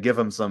chance and give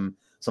him some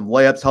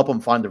layups, help him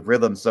find a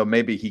rhythm so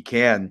maybe he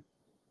can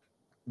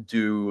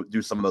do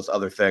some of those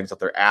other things that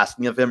they're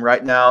asking of him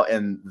right now,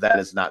 and that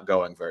is not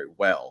going very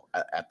well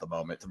at the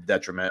moment, to the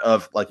detriment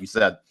of, like you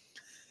said,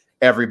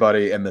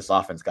 everybody in this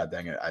offense. God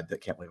dang it, I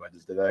can't believe I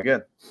just did that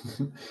again.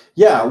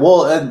 Yeah,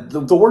 well, and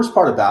the worst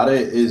part about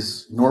it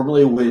is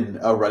normally when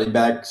a running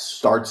back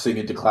starts seeing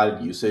a decline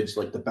in usage,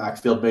 like the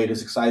backfield mate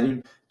is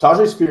exciting.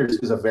 Tajay Spears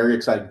is a very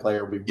exciting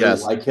player. We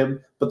really like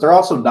him, but they're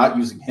also not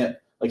using him.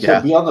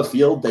 He'll be on the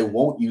field, they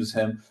won't use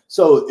him.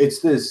 So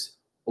it's this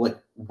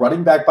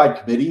running back by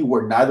committee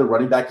where neither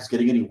running back is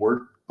getting any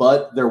work,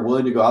 but they're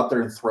willing to go out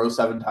there and throw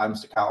 7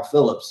 times to Kyle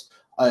Phillips.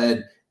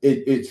 And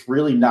it's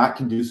really not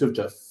conducive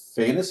to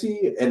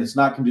fantasy, and it's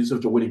not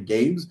conducive to winning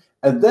games.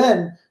 And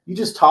then you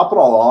just top it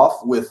all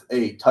off with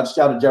a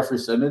touchdown to Jeffrey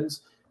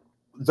Simmons.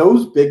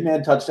 Those big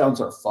man touchdowns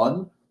are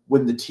fun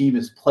when the team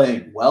is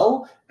playing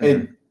well,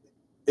 and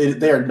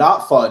they are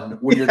not fun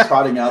when you're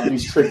trotting out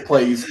these trick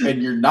plays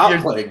and you're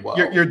playing well.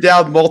 You're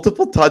down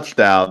multiple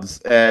touchdowns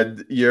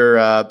and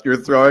you're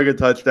throwing a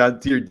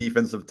touchdown to your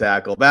defensive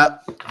tackle.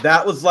 That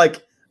was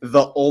like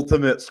the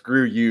ultimate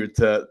screw you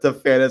to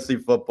fantasy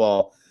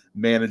football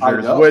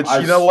managers, which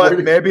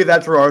maybe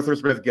that's where Arthur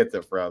Smith gets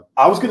it from.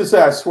 I was going to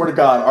say, I swear to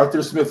God,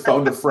 Arthur Smith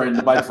phoned a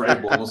friend, Mike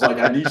Vrabel, and was like,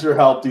 I need your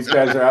help. These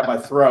guys are at my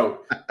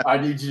throat. I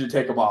need you to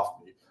take them off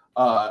me.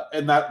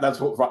 And that's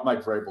what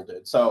Mike Vrabel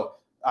did. So,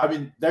 I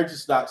mean, they're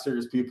just not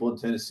serious people in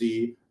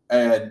Tennessee,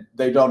 and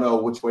they don't know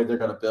which way they're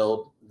going to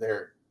build.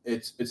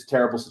 It's a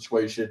terrible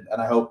situation,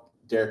 and I hope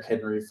Derrick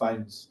Henry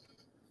finds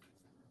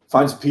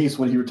peace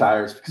when he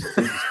retires, because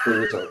his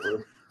career is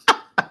over.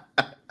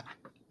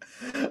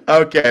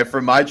 Okay,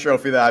 for my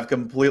trophy that I've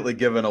completely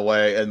given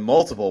away in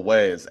multiple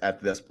ways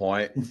at this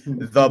point,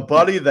 the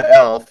Buddy the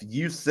Elf,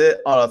 you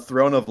sit on a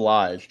throne of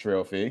lies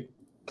trophy.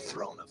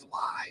 Throne of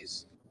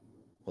lies.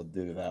 We'll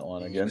do that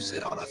one again. You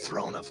sit on a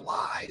throne of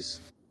lies.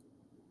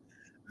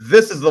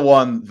 This is the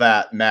one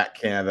that Matt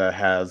Canada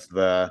has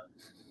the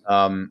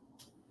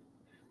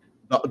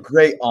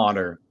great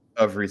honor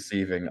of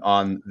receiving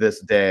on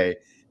this day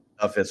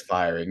of his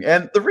firing.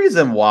 And the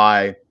reason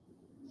why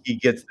he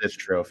gets this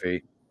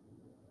trophy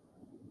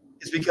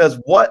is because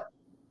what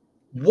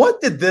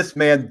did this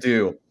man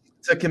do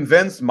to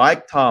convince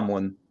Mike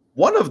Tomlin,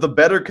 one of the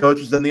better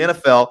coaches in the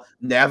NFL,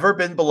 never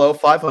been below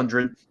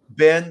 500,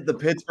 been the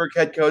Pittsburgh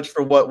head coach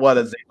for what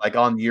is it, like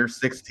on year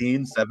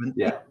 16,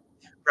 17,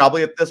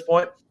 probably at this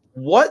point?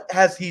 What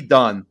has he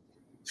done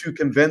to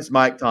convince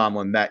Mike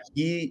Tomlin that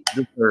he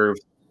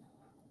deserved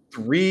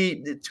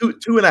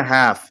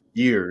 2.5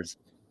 years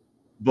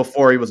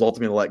before he was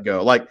ultimately let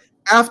go? Like,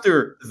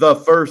 after the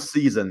first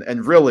season,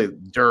 and really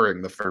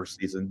during the first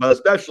season, but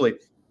especially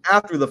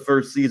after the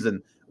first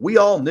season, we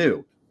all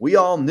knew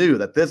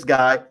that this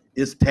guy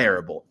is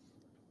terrible.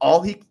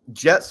 All he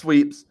jet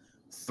sweeps,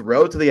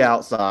 throw to the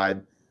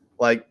outside.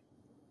 Like,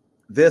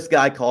 this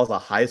guy calls a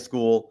high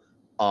school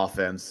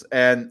offense.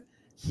 And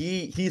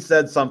he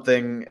said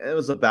something, it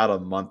was about a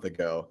month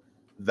ago,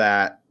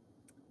 that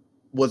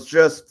was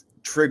just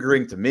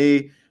triggering to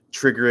me,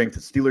 triggering to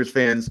Steelers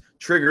fans,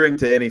 triggering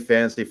to any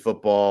fantasy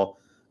football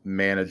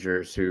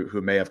managers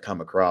who may have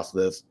come across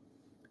this.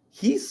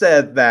 He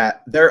said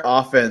that their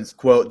offense,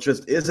 quote,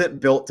 just isn't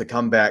built to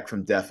come back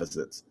from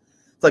deficits.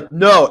 It's like,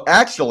 no,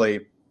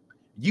 actually,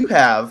 you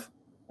have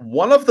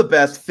one of the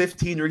best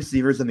 15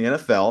 receivers in the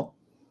NFL.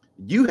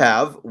 You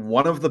have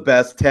one of the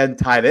best 10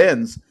 tight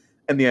ends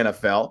in the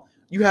NFL.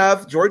 You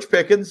have George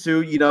Pickens,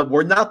 who,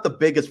 we're not the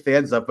biggest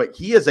fans of, but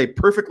he is a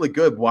perfectly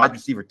good wide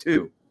receiver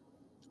too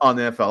on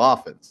the NFL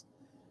offense.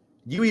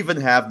 You even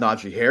have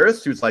Najee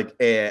Harris, who's like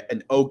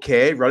an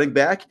okay running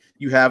back.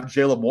 You have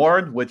Jaylen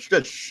Warren, which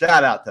just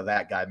shout out to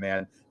that guy,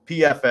 man.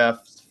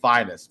 PFF's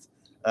finest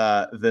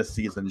this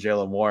season.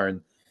 Jaylen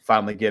Warren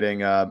finally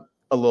getting a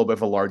little bit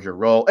of a larger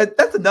role. And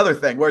that's another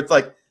thing where it's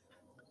like,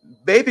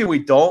 maybe we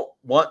don't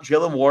want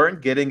Jaylen Warren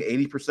getting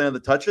 80% of the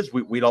touches.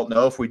 We don't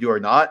know if we do or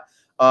not.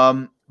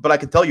 But I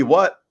can tell you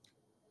what,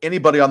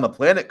 anybody on the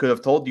planet could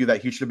have told you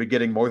that he should be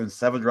getting more than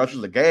 7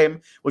 rushes a game,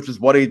 which is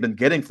what he'd been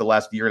getting for the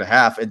last year and a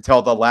half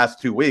until the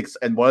last 2 weeks.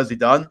 And what has he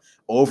done?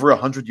 Over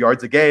 100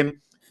 yards a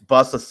game,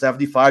 busts a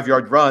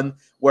 75-yard run,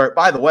 where,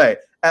 by the way,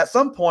 at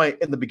some point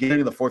in the beginning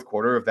of the fourth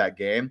quarter of that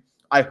game,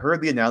 I heard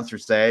the announcer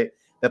say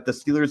that the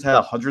Steelers had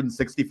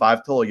 165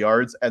 total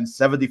yards, and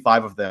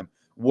 75 of them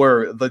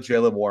were the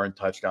Jaylen Warren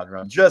touchdown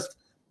run. Just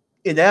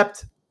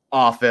inept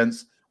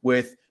offense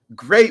with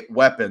great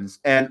weapons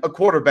and a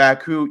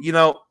quarterback who,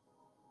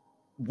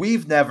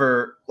 we've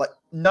never,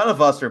 none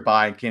of us are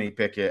buying Kenny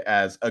Pickett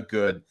as a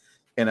good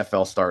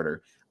NFL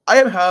starter. I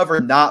am, however,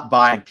 not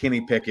buying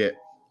Kenny Pickett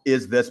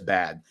is this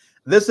bad.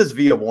 This is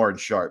via Warren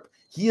Sharp.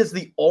 He is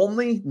the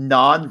only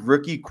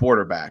non-rookie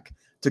quarterback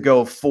to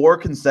go 4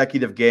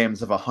 consecutive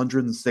games of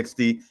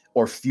 160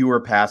 or fewer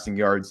passing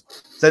yards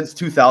since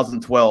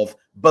 2012,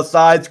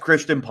 besides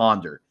Christian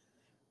Ponder.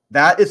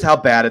 That is how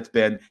bad it's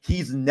been.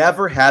 He's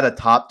never had a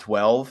top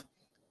 12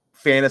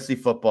 fantasy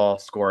football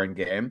scoring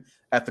game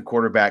at the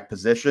quarterback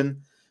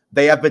position.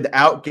 They have been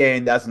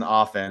outgained as an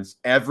offense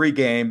every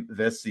game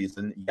this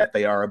season, yet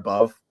they are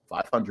above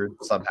 500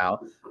 somehow,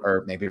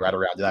 or maybe right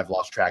around it. I've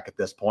lost track at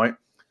this point.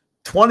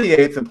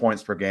 28th in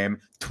points per game,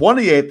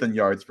 28th in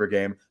yards per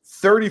game,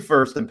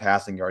 31st in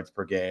passing yards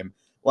per game.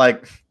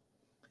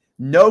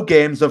 No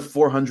games of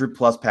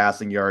 400-plus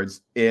passing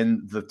yards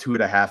in the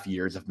 2.5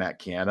 years of Matt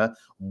Canada.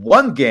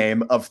 1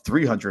 game of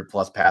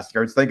 300-plus passing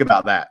yards. Think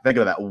about that. Think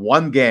of that.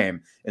 1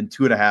 game in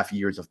 2.5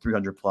 years of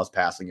 300-plus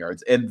passing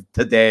yards in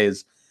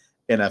today's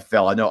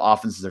NFL. I know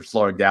offenses are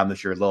slowing down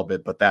this year a little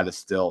bit, but that is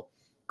still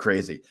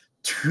crazy.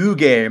 2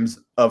 games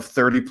of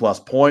 30-plus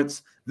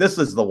points. This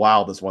is the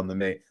wildest one to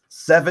me.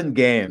 7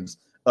 games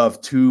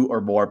of 2 or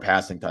more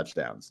passing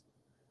touchdowns.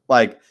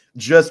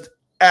 Just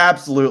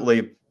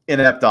absolutely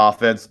inept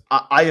offense.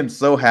 I am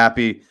so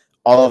happy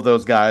all of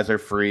those guys are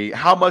free.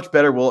 How much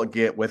better will it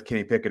get with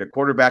Kenny Pickett at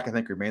quarterback? I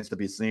think remains to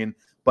be seen,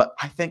 but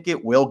I think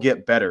it will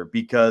get better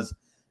because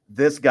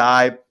this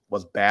guy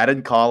was bad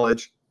in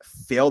college,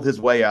 failed his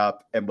way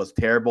up, and was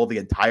terrible the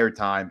entire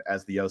time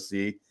as the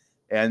OC.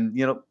 And,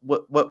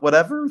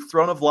 whatever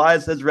throne of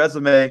lies his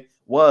resume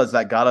was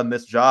that got him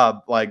this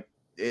job,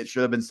 it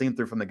should have been seen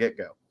through from the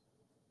get-go.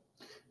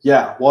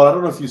 Yeah, well, I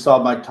don't know if you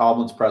saw Mike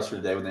Tomlin's presser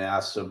today when they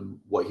asked him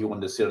what he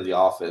wanted to see out of the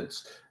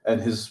offense,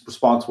 and his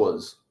response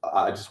was,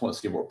 "I just want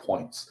to see more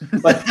points."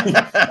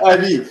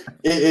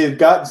 It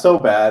got so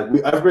bad.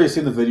 Everybody's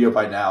seen the video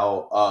by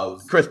now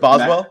of Chris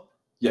Boswell.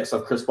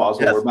 Of Chris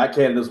Boswell, yes. Where Matt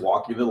Canada's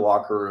walking into the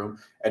locker room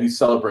and he's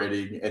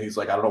celebrating, and he's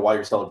like, "I don't know why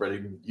you're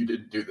celebrating. You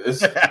didn't do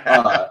this.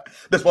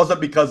 This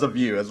wasn't because of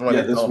you." This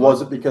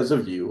wasn't because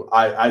of you.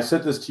 I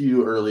sent this to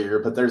you earlier,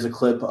 but there's a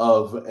clip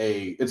of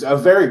it's a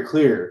very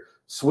clear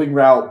swing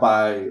route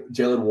by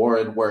Jaylen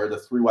Warren where the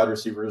 3 wide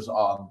receivers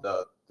on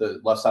the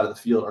left side of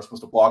the field are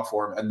supposed to block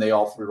for him, and they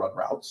all 3 run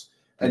routes.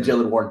 And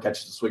Jaylen Warren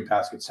catches the swing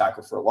pass, gets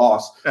tackled for a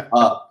loss.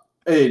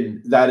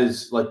 And that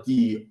is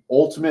the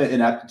ultimate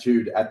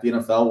ineptitude at the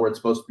NFL, where it's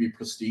supposed to be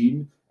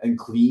pristine and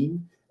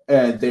clean,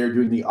 and they're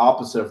doing the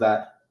opposite of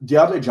that.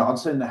 Deontay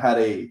Johnson had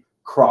a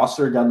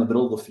crosser down the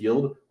middle of the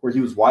field where he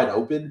was wide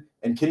open,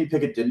 and Kenny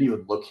Pickett didn't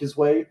even look his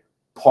way.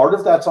 Part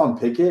of that's on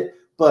Pickett,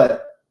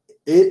 but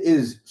it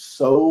is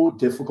so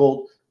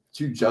difficult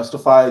to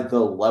justify the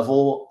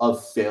level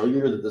of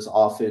failure that this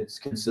offense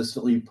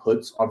consistently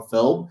puts on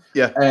film.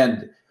 Yeah.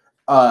 And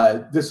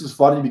this is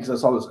funny because I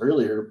saw this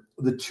earlier.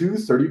 The 2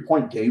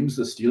 30-point games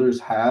the Steelers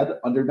had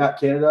under Matt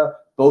Canada,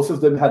 both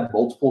of them had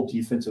multiple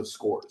defensive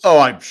scores. Oh,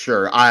 I'm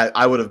sure.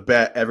 I would have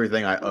bet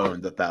everything I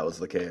owned that was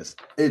the case.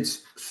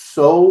 It's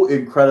so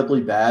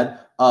incredibly bad.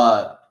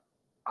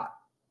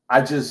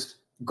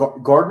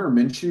 Gardner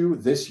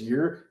Minshew this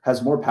year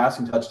has more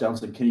passing touchdowns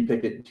than Kenny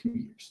Pickett in 2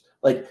 years.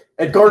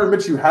 And Gardner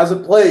Minshew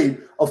hasn't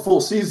played a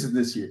full season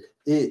this year.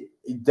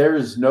 There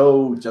is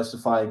no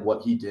justifying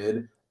what he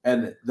did.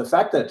 And the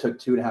fact that it took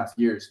 2.5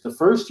 years, the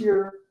first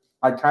year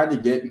I kind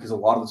of get because a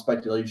lot of the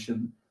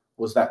speculation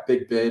was that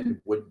Big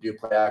Ben wouldn't do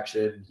play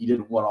action. He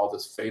didn't want all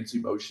this fancy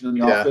motion in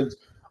the offense.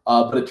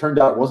 But it turned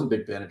out it wasn't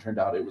Big Ben. It turned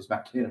out it was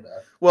Matt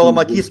Canada. Well,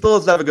 he still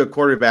doesn't have a good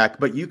quarterback,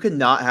 but you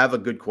cannot have a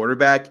good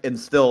quarterback and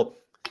still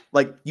 –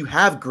 you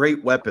have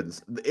great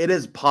weapons. It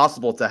is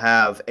possible to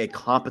have a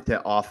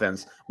competent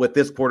offense with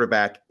this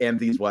quarterback and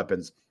these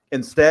weapons.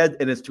 Instead,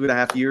 in his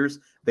 2.5 years,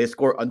 they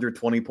score under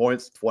 20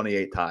 points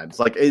 28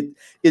 times.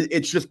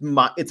 It's just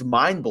it's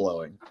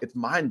mind-blowing. It's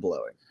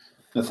mind-blowing.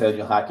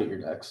 Nathaniel Hackett, you're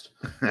next.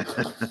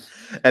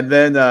 And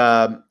then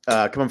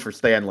coming for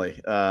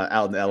Stanley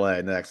out in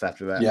L.A. next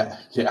after that.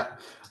 Yeah.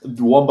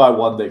 One by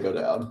one, they go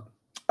down.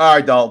 All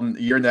right, Dalton,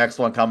 your next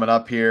one coming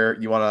up here.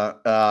 You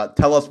want to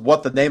tell us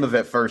what the name of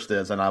it first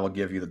is, and I will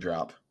give you the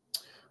drop.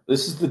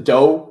 This is the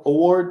Doe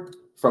Award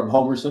from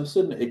Homer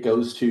Simpson. It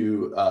goes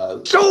to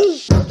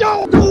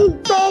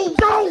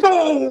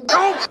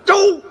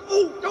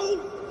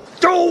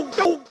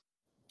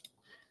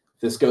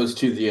This goes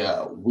to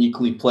the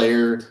weekly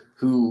player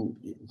who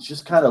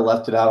just kind of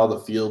left it out on the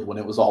field when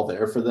it was all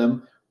there for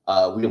them.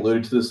 We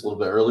alluded to this a little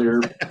bit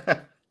earlier.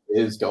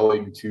 Is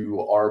going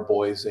to our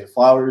boy Zay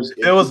Flowers.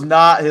 It was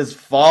not his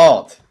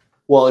fault.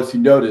 Well, if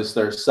you notice,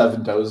 there's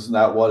 7 toes in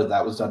that one, and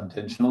that was done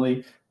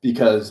intentionally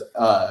because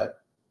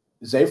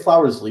Zay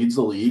Flowers leads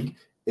the league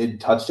in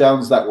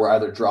touchdowns that were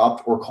either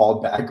dropped or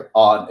called back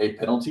on a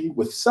penalty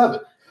with 7.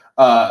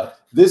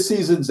 This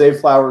season, Zay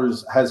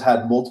Flowers has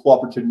had multiple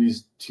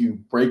opportunities to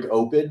break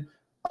open.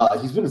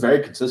 He's been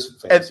very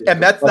consistent.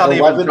 And that's like not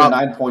 11 even to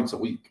 9 points a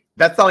week.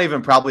 That's not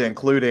even probably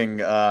including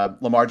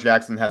Lamar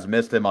Jackson has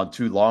missed him on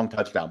 2 long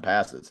touchdown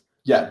passes.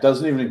 Yeah, it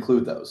doesn't even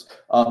include those.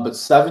 But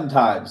 7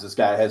 times this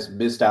guy has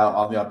missed out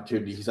on the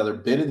opportunity. He's either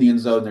been in the end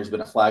zone, there's been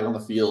a flag on the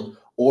field,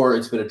 or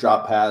it's been a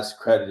drop pass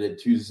credited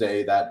to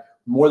Zay that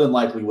more than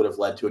likely would have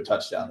led to a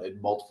touchdown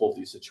in multiple of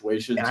these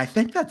situations. And I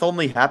think that's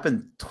only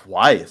happened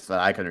twice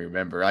that I can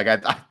remember. Like I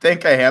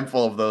think a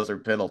handful of those are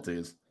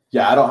penalties.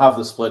 Yeah, I don't have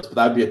the splits, but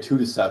that would be a 2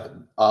 to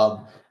 7.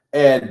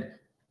 And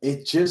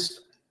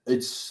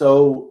it's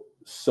so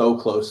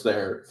close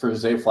there for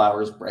Zay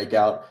Flowers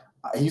breakout.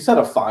 He's had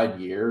a fine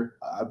year.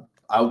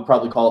 I would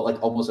probably call it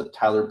like almost a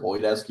Tyler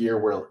Boyd-esque year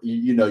where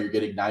you're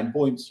getting 9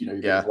 points, you're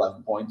getting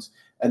 11 points,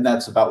 and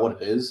that's about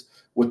what it is.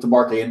 With the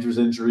Mark Andrews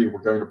injury,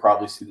 we're going to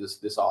probably see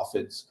this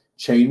offense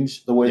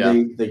change the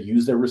way they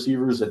use their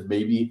receivers, and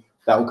maybe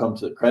that will come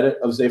to the credit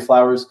of Zay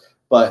Flowers.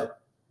 But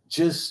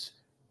just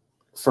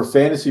for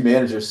fantasy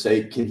managers'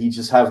 sake, can he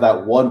just have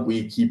that 1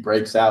 week he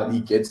breaks out and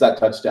he gets that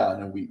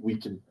touchdown, and we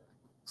can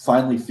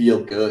finally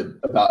feel good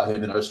about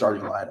him in our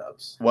starting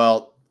lineups?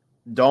 Well,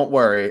 don't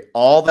worry.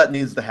 All that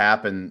needs to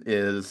happen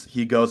is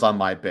he goes on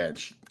my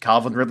bench.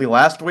 Calvin Ridley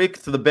last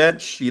week to the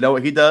bench. You know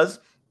what he does?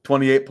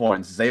 28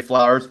 points. Zay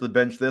Flowers to the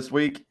bench this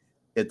week.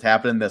 It's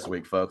happening this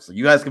week, folks. So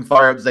you guys can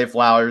fire up Zay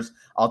Flowers.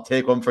 I'll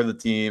take one for the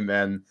team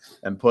and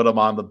put him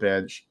on the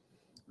bench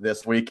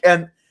this week.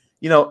 And,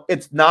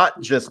 it's not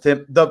just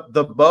him.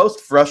 The most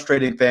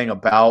frustrating thing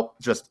about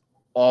just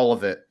all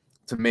of it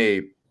to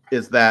me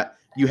is that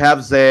you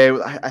have Zay.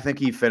 I think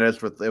he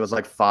finished with, it was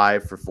like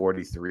 5 for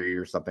 43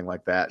 or something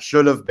like that.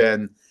 Should have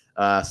been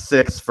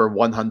 6 for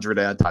 100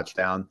 and a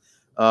touchdown.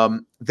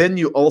 Then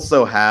you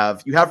also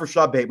have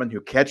Rashad Bateman, who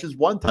catches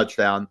 1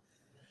 touchdown.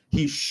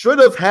 He should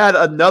have had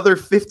another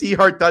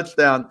 50-yard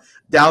touchdown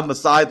down the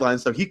sideline,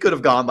 so he could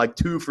have gone like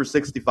 2 for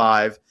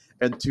 65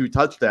 and 2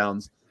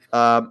 touchdowns.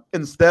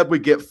 Instead, we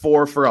get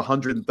 4 for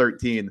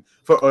 113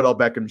 for Odell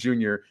Beckham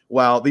Jr.,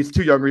 while these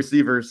 2 young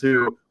receivers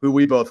who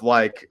we both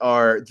like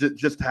are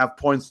just have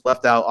points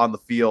left out on the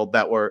field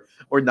that were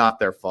not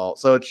their fault.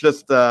 So it's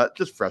just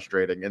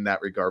frustrating in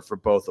that regard for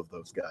both of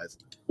those guys.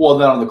 Well,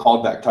 then on the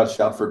callback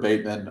touchdown for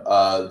Bateman,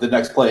 the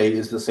next play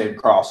is the same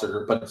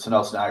crosser, but it's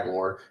Nelson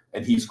Aguilar,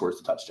 and he scores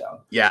the touchdown.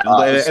 Yeah,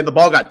 and the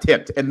ball got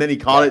tipped, and then he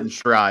caught it in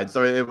stride.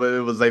 So it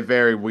was a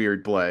very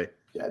weird play.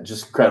 Yeah,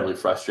 just incredibly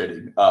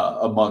frustrating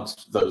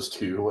amongst those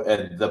 2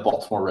 and the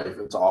Baltimore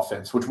Ravens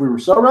offense, which we were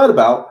so right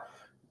about.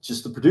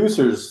 Just the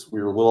producers,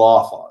 we were a little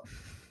off on.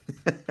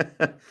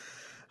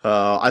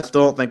 I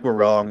still don't think we're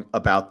wrong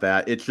about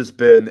that. It's just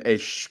been a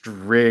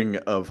string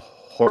of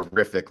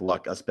horrific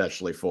luck,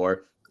 especially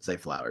for Zay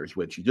Flowers,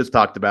 which you just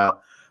talked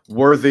about.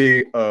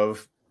 Worthy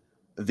of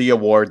the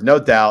award, no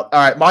doubt. All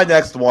right, my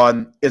next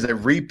one is a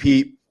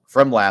repeat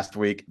from last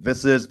week.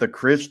 This is the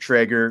Chris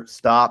Traeger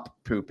Stop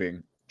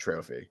Pooping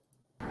Trophy.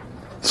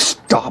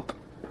 Stop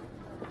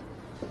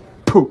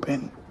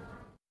pooping.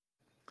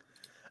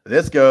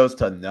 This goes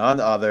to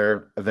none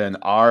other than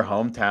our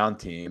hometown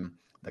team,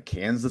 the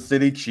Kansas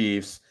City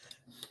Chiefs.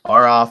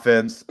 Our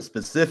offense,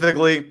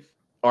 specifically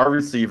our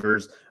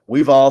receivers,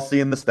 we've all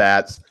seen the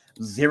stats.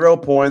 0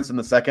 points in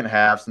the second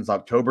half since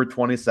October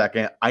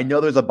 22nd. I know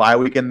there's a bye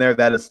week in there.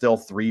 That is still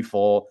 3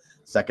 full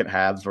second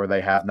halves where they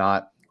have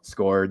not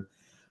scored.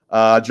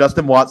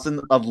 Justin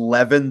Watson,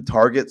 11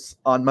 targets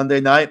on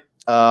Monday night.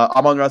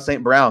 Amon-Ra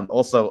St. Brown,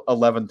 also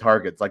 11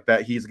 targets. Like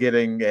that, he's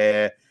getting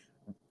a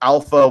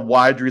alpha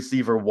wide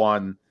receiver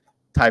 1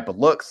 type of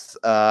looks.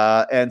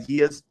 And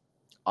he is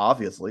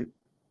obviously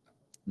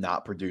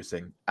not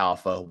producing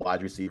alpha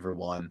wide receiver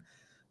 1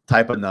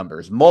 type of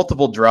numbers.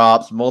 Multiple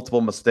drops,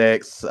 multiple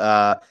mistakes.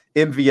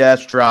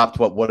 MVS dropped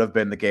what would have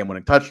been the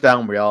game-winning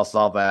touchdown. We all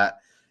saw that.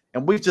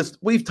 And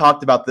we've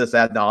talked about this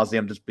ad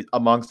nauseum just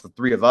amongst the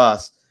 3 of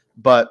us,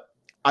 but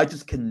I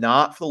just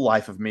cannot for the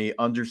life of me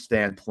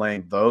understand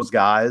playing those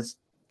guys,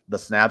 the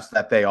snaps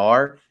that they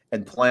are,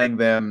 and playing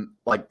them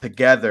like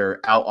together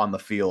out on the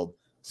field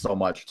so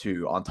much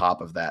too on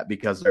top of that,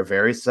 because they're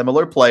very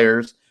similar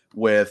players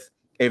with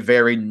a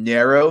very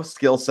narrow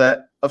skill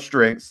set of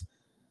strengths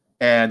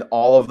and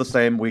all of the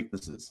same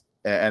weaknesses.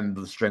 And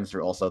the strengths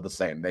are also the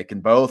same. They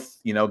can both,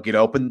 get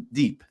open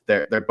deep.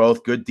 They're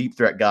both good deep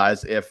threat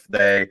guys if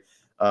they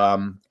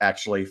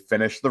actually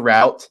finish the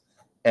route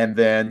and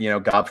then,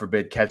 God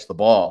forbid, catch the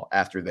ball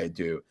after they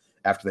do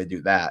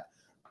that.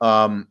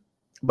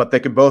 But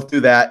they can both do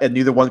that, and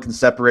neither one can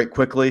separate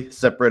quickly,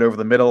 separate over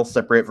the middle,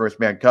 separate versus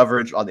man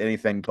coverage on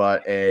anything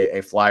but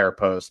a flyer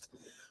post,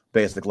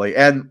 basically.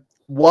 And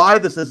why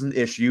this is an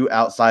issue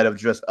outside of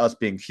just us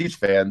being Chiefs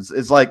fans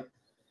is like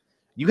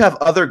you have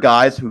other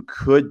guys who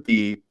could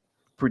be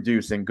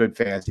producing good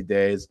fantasy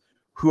days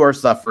who are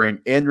suffering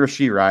in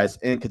Rashee Rice,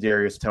 in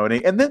Kadarius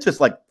Toney, and then just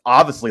like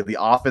obviously the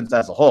offense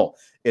as a whole.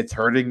 It's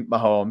hurting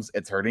Mahomes,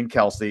 it's hurting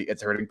Kelsey,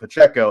 it's hurting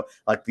Pacheco.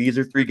 Like these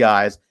are three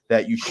guys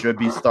that you should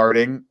be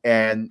starting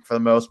and for the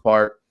most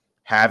part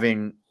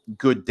having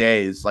good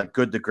days, like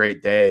good to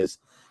great days.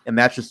 And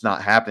that's just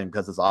not happening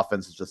because this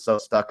offense is just so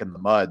stuck in the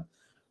mud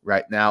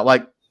right now.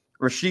 Like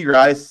Rashee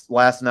Rice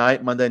last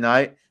night, Monday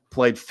night,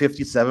 played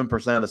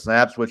 57% of the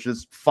snaps, which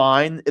is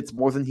fine. It's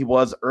more than he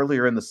was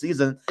earlier in the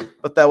season,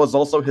 but that was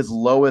also his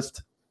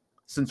lowest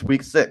since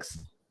week 6.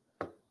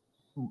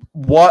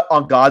 What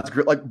on God's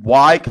grid? Like,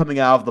 why coming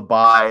out of the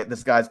bye?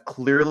 This guy's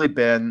clearly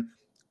been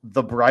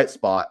the bright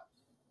spot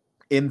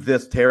in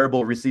this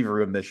terrible receiver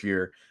room this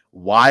year.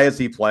 Why is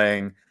he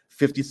playing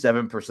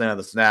 57% of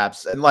the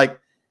snaps? And like,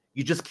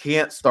 you just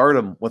can't start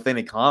him with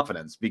any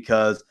confidence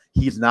because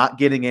he's not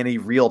getting any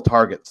real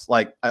targets,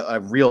 like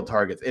real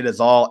targets. It is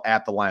all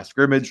at the line of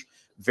scrimmage,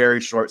 very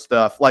short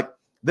stuff. Like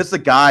this is a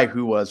guy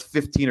who was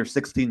 15 or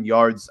 16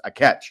 yards a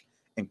catch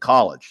in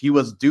college. He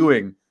was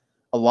doing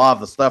a lot of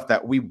the stuff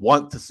that we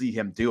want to see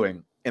him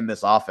doing in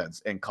this offense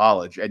in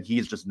college, and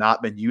he's just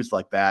not been used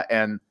like that.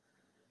 And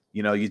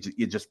you know, you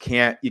just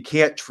can't.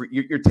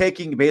 You're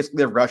taking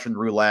basically a Russian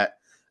roulette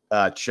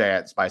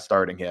chance by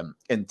starting him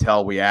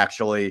until we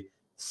actually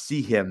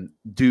see him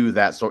do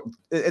that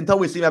until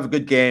we see him have a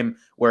good game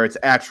where it's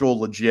actual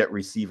legit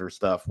receiver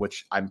stuff,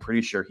 which I'm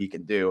pretty sure he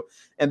can do.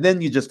 And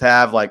then you just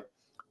have like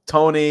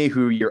Toney,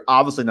 who you're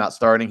obviously not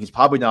starting. He's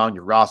probably not on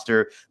your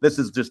roster. This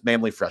is just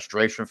mainly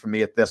frustration for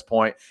me at this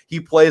point. He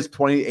plays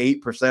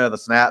 28% of the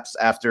snaps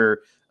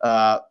after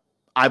I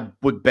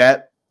would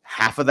bet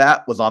half of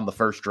that was on the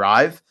first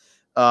drive.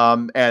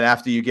 And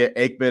after you get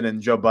Aikman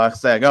and Joe Buck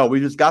saying, oh, we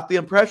just got the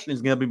impression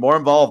he's going to be more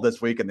involved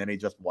this week. And then he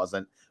just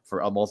wasn't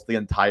for almost the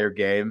entire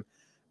game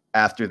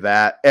after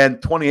that.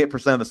 And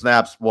 28% of the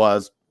snaps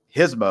was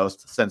his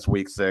most since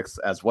week 6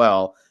 as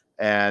well.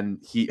 And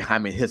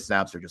his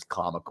snaps are just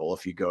comical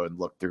if you go and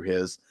look through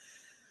his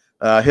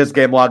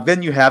game log.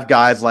 Then you have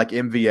guys like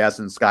MVS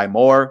and Sky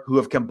Moore who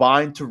have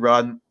combined to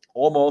run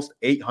almost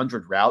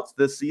 800 routes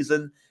this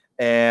season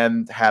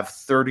and have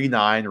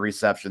 39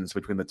 receptions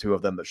between the two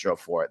of them that show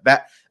for it.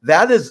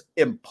 That is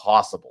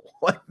impossible.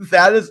 Like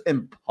that is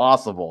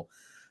impossible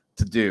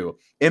to do.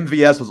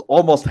 MVS was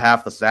almost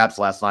half the snaps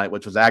last night,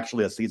 which was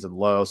actually a season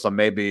low. So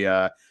maybe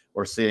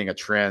we're seeing a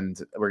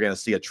trend. We're going to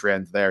see a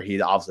trend there. He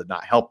obviously did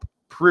not help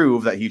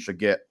prove that he should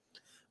get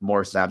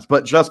more snaps.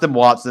 But Justin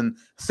Watson,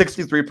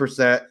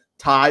 63%,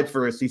 tied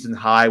for a season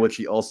high, which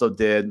he also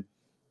did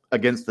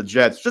against the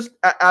Jets. Just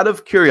out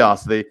of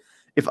curiosity,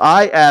 if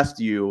I asked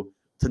you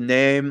to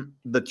name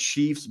the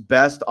Chiefs'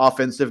 best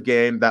offensive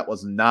game that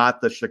was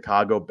not the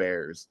Chicago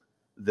Bears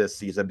this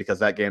season, because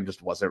that game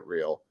just wasn't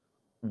real,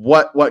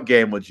 what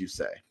game would you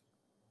say?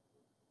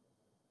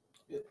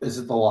 Is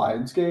it the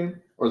Lions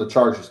game or the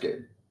Chargers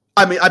game?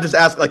 I mean, I just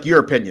ask like your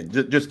opinion,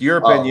 just your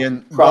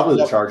opinion. Probably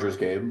the Chargers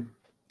game.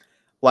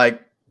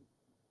 Like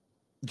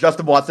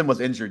Justin Watson was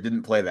injured,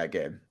 didn't play that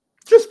game.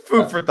 Just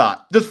food for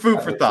thought. Just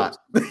food for thought.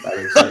 That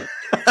makes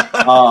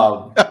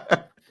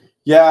sense.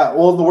 Yeah,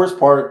 well, the worst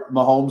part,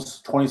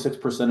 Mahomes,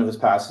 26% of his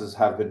passes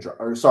have been,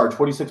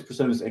 26%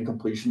 of his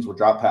incompletions were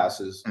drop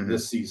passes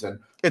this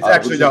season. It's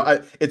actually,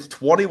 it's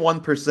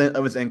 21%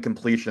 of his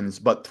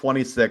incompletions, but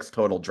 26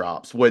 total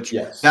drops, which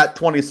that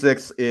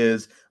 26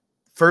 is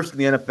first in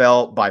the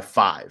NFL by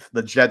 5.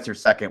 The Jets are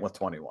second with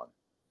 21.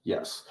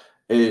 Yes.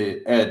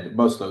 And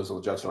most of those are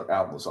the Jets are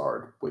Allen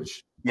Lazard,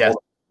 which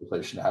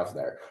inflation to have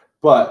there.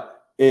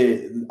 But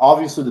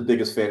obviously the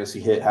biggest fantasy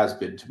hit has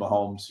been to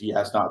Mahomes. He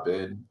has not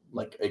been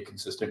like a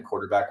consistent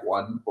quarterback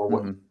one or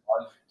what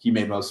he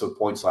made most of the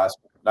points last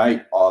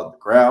night on the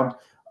ground.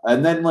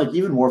 And then like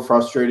even more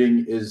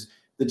frustrating is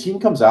the team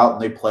comes out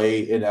and they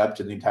play inept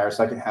in the entire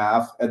second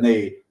half, and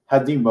they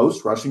had the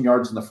most rushing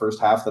yards in the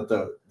first half that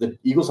the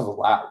Eagles have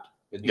allowed.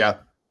 And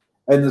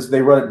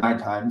they run it 9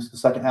 times the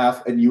second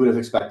half, and you would have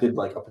expected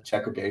like a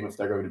Pacheco game if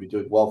they're going to be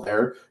doing well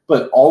there.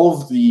 But all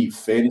of the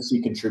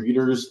fantasy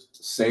contributors,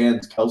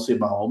 sans Kelsey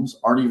and Mahomes,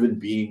 aren't even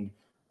being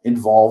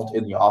involved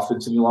in the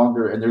offense any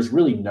longer. And there's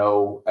really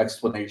no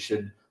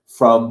explanation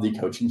from the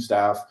coaching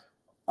staff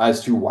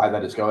as to why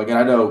that is going. And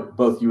I know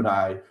both you and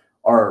I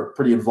are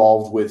pretty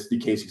involved with the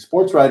KC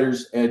sports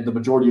writers, and the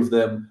majority of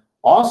them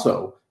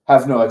also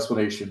have no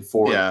explanation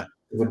for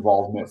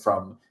involvement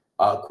from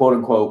quote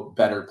unquote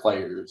better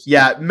players.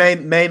 Yeah,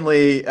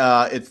 mainly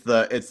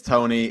it's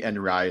Toney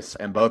and Rice,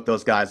 and both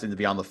those guys need to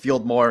be on the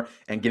field more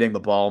and getting the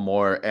ball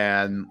more,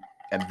 and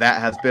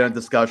that has been a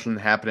discussion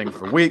happening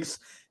for weeks.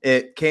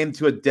 It came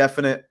to a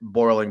definite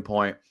boiling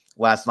point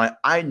last night.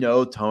 I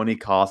know Toney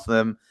cost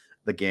them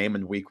the game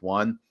in week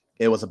 1.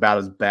 It was about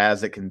as bad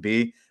as it can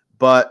be,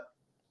 but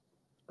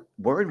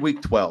we're in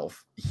week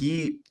 12.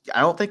 I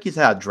don't think he's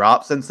had a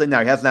drop since then.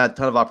 Now, he hasn't had a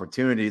ton of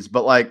opportunities,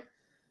 but like,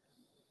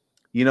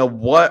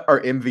 what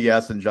are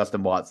MVS and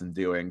Justin Watson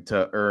doing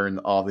to earn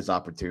all these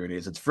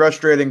opportunities? It's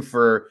frustrating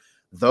for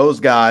those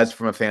guys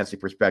from a fantasy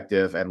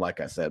perspective. And like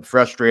I said,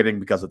 frustrating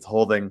because it's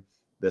holding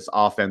this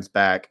offense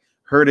back,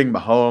 hurting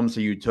Mahomes,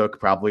 who you took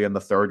probably in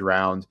the 3rd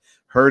round,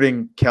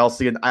 hurting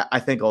Kelsey. And I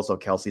think also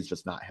Kelsey's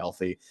just not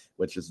healthy,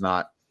 which is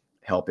not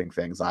helping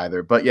things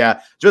either. But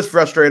yeah, just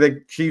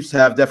frustrating. Chiefs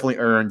have definitely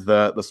earned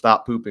the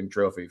stop pooping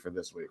trophy for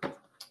this week.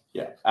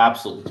 Yeah,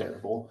 absolutely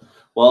terrible.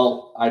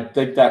 Well, I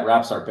think that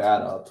wraps our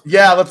bad up.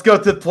 Yeah, let's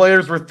go to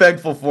players we're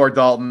thankful for,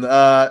 Dalton.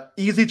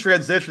 Easy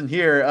transition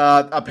here.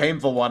 A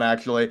painful one,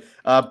 actually.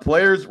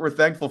 Players we're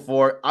thankful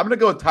for. I'm going to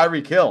go with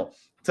Tyreek Hill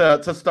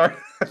to start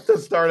to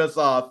start us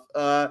off.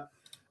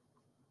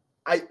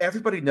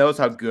 Everybody knows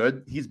how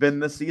good he's been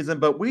this season,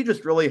 but we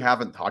just really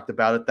haven't talked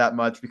about it that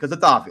much because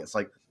it's obvious.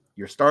 Like,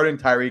 you're starting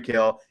Tyreek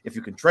Hill. If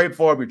you can trade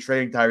for him, you're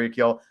trading Tyreek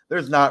Hill.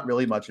 There's not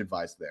really much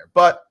advice there.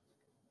 But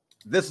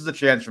this is a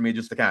chance for me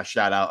just to kind of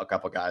shout out a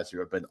couple guys who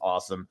have been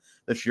awesome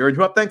this year and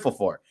who I'm thankful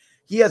for.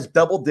 He has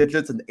double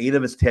digits in 8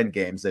 of his 10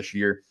 games this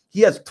year.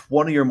 He has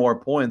 20 or more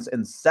points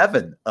in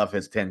 7 of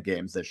his 10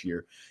 games this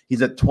year.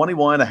 He's at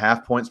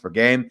 21.5 points per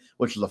game,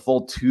 which is a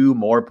full 2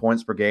 more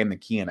points per game than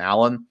Keenan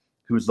Allen,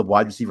 who is the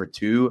wide receiver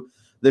 2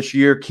 this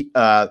year.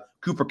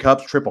 Cooper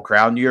Kupp's Triple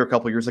Crown year a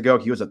couple years ago,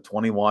 he was at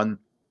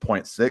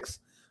 21.6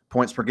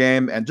 points per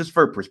game. And just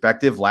for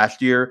perspective,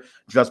 last year,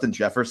 Justin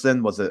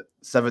Jefferson was at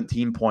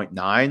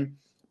 17.9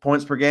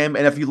 points per game.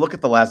 And if you look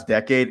at the last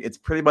decade, it's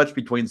pretty much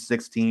between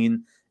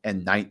 16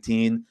 and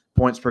 19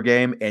 points per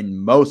game. In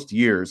most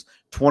years,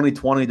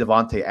 2020,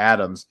 Devontae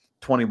Adams,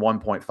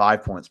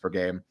 21.5 points per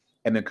game.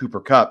 And then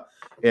Cooper Kupp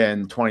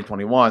in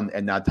 2021,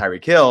 and now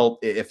Tyreek Hill,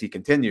 if he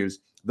continues,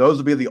 those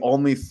will be the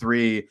only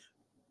 3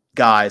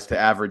 guys to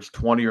average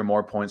 20 or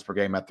more points per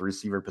game at the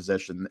receiver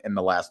position in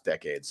the last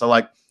decade. So,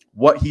 like,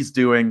 what he's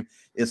doing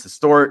is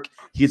historic.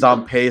 He's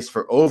on pace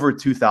for over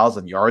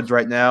 2,000 yards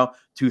right now,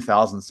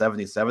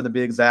 2,077 to be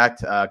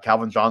exact.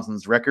 Calvin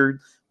Johnson's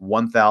record,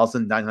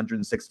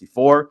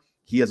 1,964.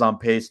 He is on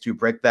pace to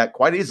break that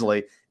quite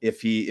easily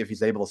if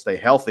he's able to stay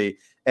healthy.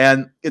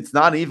 And it's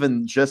not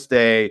even just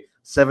a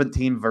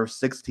 17 versus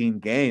 16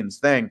 games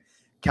thing.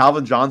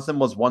 Calvin Johnson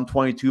was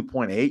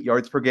 122.8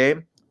 yards per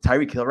game.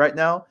 Tyreek Hill right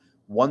now,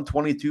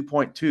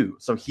 122.2.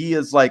 So he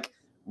is like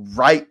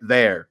right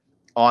there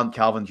on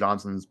Calvin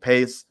Johnson's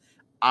pace.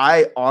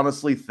 I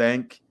honestly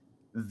think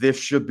this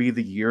should be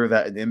the year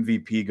that an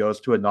MVP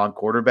goes to a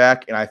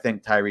non-quarterback, and I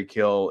think Tyreek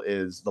Hill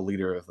is the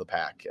leader of the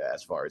pack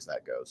as far as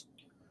that goes.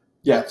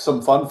 Yeah,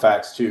 some fun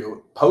facts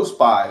too.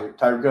 Post-bye,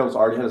 Tyreek Hill's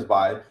already had his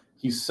bye.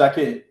 He's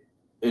second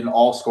in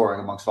all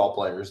scoring amongst all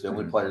players. The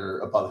only player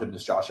above him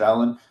is Josh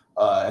Allen,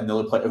 and the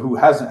only player who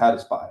hasn't had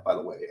his bye, by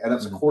the way. And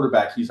as a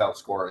quarterback, he's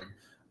outscoring.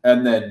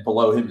 And then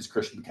below him is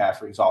Christian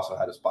McCaffrey, who's also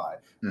had his bye.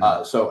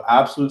 So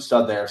absolute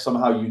stud there.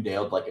 Somehow you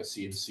nailed like a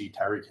CMC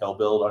Tyreek Hill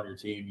build on your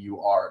team. You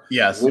are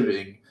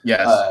living.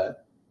 Yes.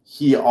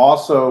 He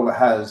also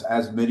has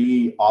as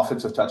many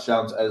offensive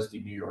touchdowns as the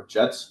New York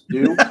Jets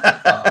do,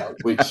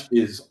 which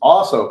is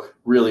also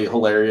really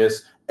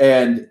hilarious.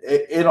 And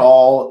in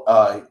all,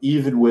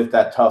 even with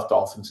that tough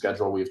Dolphin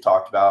schedule we've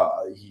talked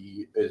about,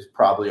 he is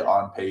probably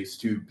on pace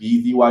to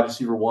be the wide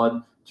receiver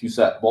 1 to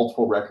set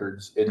multiple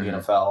records in the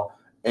NFL.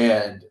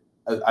 And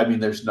I mean,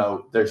 there's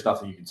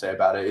nothing you can say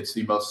about it. It's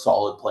the most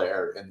solid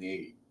player in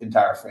the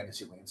entire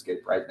fantasy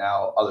landscape right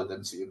now, other than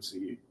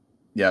CMC.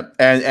 Yeah,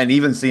 and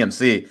even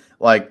CMC,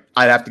 like,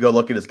 I'd have to go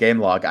look at his game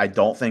log. I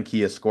don't think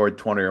he has scored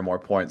 20 or more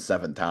points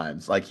 7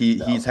 times. Like,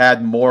 he's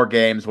had more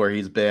games where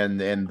he's been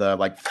in the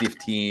like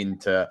 15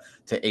 to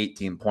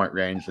 18 point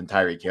range than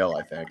Tyreek Hill,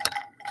 I think.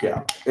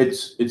 Yeah,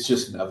 it's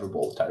just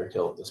inevitable with Tyreek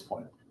Hill at this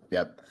point.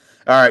 Yep.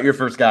 All right, your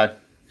first guy.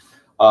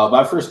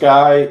 My first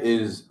guy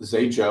is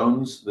Zay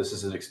Jones. This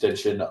is an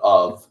extension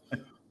of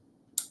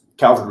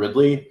Calvin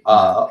Ridley.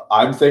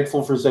 I'm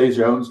thankful for Zay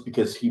Jones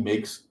because he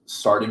makes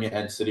starting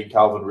and sitting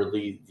Calvin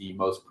Ridley the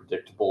most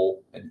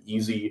predictable and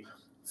easy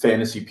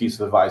fantasy piece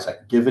of advice I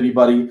can give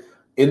anybody.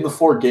 In the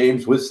 4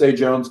 games with Zay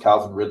Jones,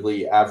 Calvin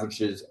Ridley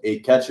averages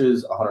 8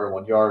 catches,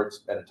 101 yards,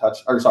 and a touch.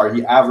 Or sorry,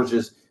 he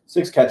averages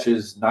 6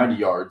 catches, 90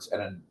 yards,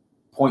 and a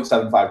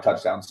 0.75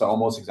 touchdowns, so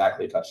almost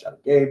exactly a touchdown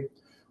a game.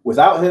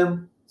 Without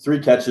him, 3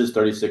 catches,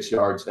 36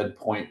 yards, and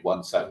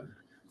 0.17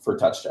 for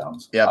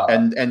touchdowns. Yeah,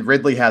 and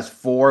Ridley has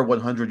 4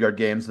 100-yard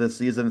games this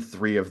season.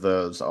 3 of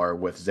those are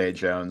with Zay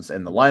Jones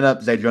in the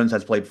lineup. Zay Jones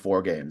has played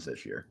 4 games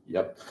this year.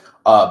 Yep.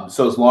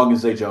 So as long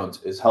as Zay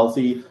Jones is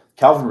healthy,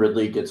 Calvin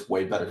Ridley gets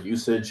way better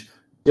usage.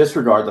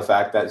 Disregard the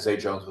fact that Zay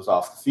Jones was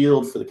off the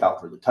field for the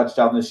Calvin Ridley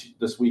touchdown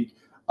this week,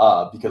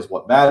 because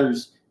what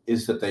matters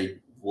is that 3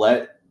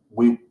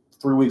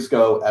 weeks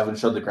ago, Evan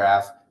showed the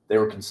graph, they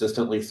were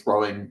consistently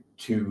throwing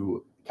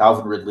to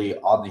Calvin Ridley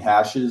on the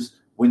hashes.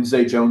 When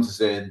Zay Jones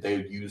is in, they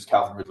would use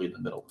Calvin Ridley in the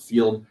middle of the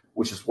field,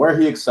 which is where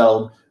he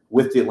excelled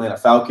with the Atlanta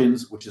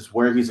Falcons, which is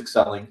where he's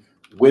excelling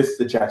with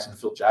the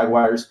Jacksonville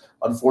Jaguars.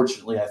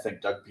 Unfortunately, I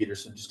think Doug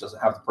Peterson just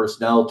doesn't have the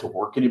personnel to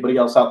work anybody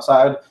else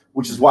outside,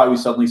 which is why we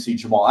suddenly see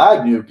Jamal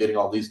Agnew getting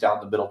all these down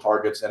the middle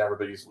targets and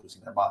everybody's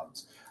losing their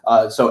minds.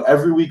 So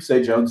every week,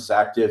 Zay Jones is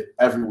active.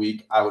 Every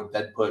week, I would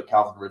then put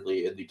Calvin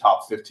Ridley in the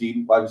top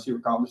 15 wide receiver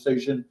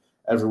conversation.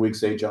 Every week,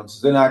 Zay Jones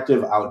is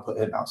inactive. I would put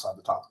him outside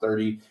the top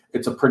 30.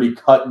 It's a pretty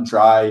cut and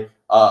dry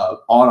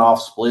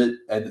on-off split,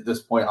 and at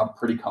this point, I'm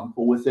pretty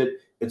comfortable with it.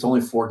 It's only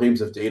 4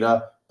 games of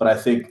data, but I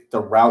think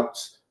the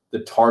routes, the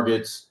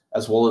targets,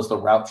 as well as the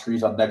route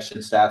trees on Next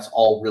Gen Stats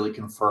all really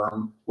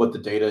confirm what the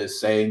data is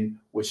saying,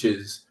 which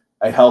is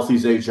a healthy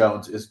Zay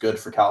Jones is good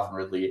for Calvin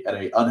Ridley, and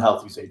an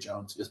unhealthy Zay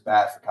Jones is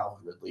bad for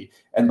Calvin Ridley.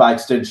 And by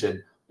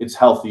extension, it's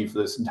healthy for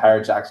this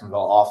entire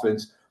Jacksonville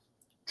offense.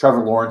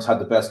 Trevor Lawrence had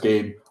the best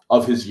game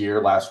of his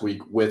year last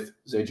week with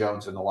Zay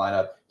Jones in the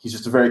lineup. He's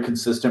just a very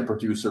consistent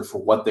producer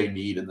for what they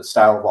need and the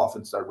style of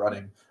offense they're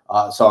running.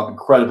 So I'm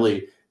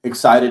incredibly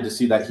excited to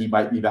see that he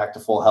might be back to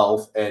full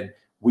health, and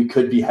we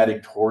could be heading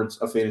towards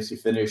a fantasy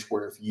finish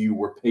where if you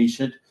were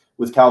patient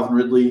with Calvin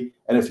Ridley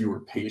and if you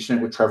were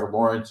patient with Trevor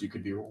Lawrence, you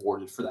could be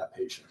rewarded for that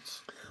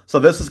patience. So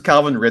this is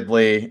Calvin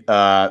Ridley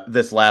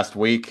this last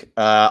week.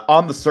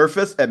 On the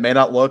surface, it may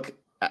not look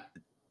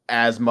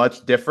as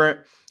much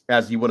different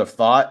as you would have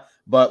thought,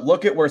 but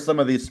look at where some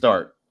of these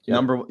start.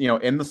 Yep.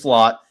 In the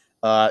slot,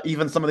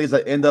 even some of these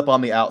that end up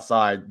on the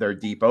outside, they're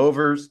deep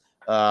overs.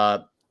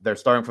 They're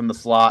starting from the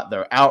slot.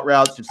 They're out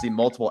routes. You see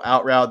multiple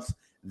out routes.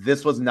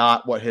 This was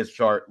not what his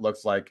chart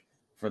looks like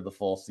for the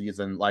full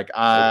season.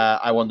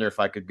 I wonder if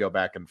I could go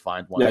back and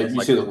find one. Yeah,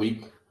 you see the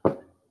week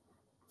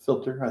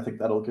filter. I think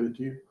that'll give it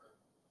to you.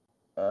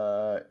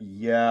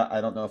 Yeah,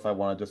 I don't know if I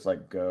want to just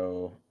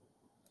go.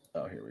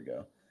 Oh, here we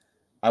go.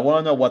 I want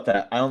to know what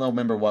that. I don't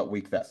remember what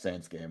week that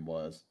Saints game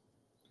was.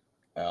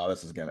 Oh,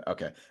 this is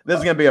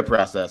gonna be a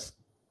process.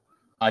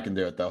 I can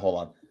do it though. Hold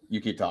on.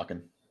 You keep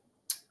talking.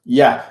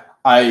 Yeah,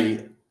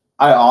 I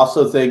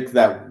also think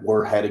that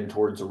we're heading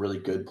towards a really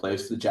good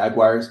place for the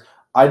Jaguars.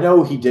 I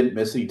know he didn't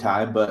miss any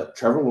time, but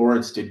Trevor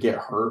Lawrence did get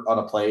hurt on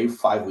a play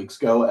 5 weeks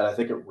ago, and I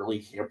think it really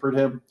hampered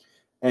him.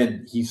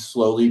 And he's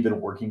slowly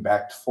been working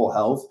back to full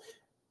health.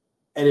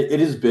 And it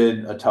has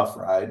been a tough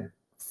ride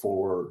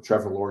for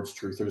Trevor Lawrence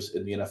truthers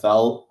in the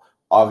NFL,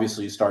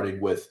 obviously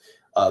starting with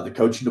the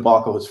coaching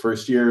debacle his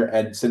first year.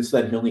 And since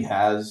then, he only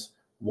has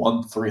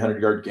one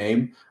 300-yard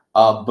game.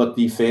 But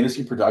the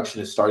fantasy production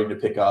is starting to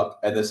pick up,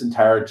 and this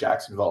entire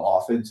Jacksonville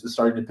offense is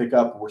starting to pick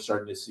up. We're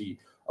starting to see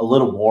a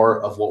little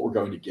more of what we're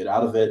going to get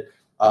out of it.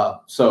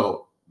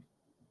 So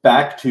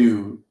back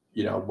to,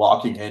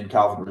 locking in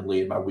Calvin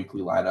Ridley in my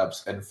weekly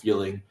lineups and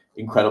feeling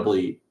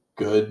incredibly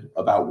good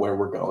about where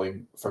we're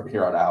going from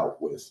here on out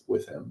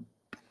with him.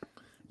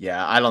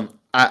 Yeah, I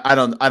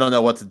don't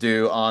know what to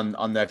do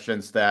on Next Gen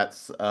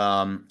Stats.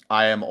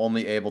 I am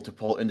only able to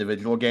pull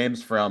individual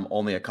games from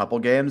only a couple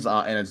games,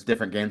 and it's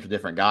different games for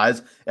different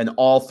guys. And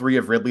all 3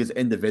 of Ridley's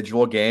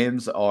individual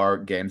games are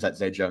games that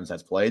Zay Jones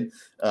has played.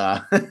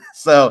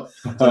 So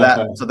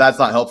that's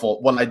not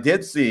helpful. What I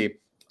did see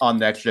on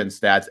Next Gen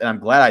Stats, and I'm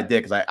glad I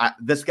did because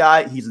this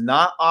guy, he's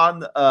not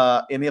on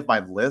any of my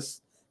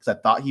lists because I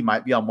thought he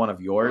might be on one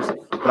of yours.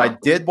 But I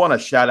did want to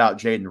shout out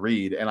Jaden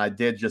Reed, and I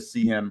did just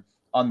see him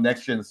on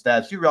Next Gen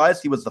Stats. You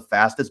realize he was the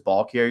fastest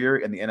ball carrier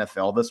in the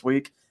NFL this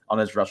week on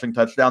his rushing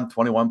touchdown,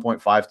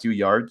 21.52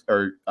 yards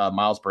or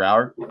miles per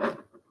hour.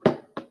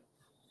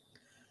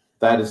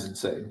 That is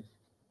insane.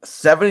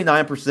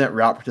 79%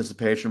 route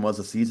participation was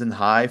a season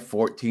high,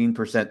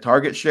 14%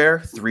 target share,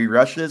 3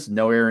 rushes,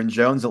 no Aaron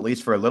Jones, at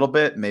least for a little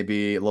bit,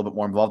 maybe a little bit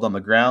more involved on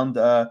the ground.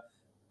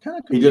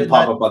 He did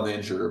pop up on the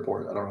injury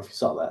report. I don't know if you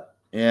saw that.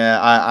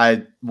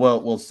 Yeah,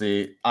 we'll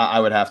see. I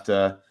would have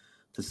to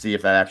see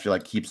if that actually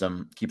keeps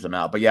him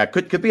out. But yeah,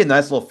 could be a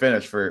nice little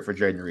finish for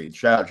Jaden Reed.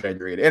 Shout out Jaden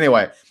Reed.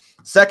 Anyway,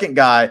 second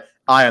guy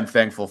I am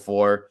thankful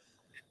for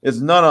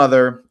is none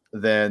other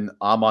than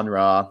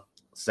Amon-Ra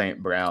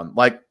St. Brown.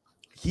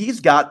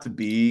 He's got to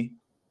be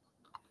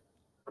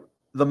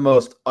the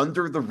most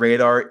under the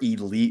radar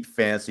elite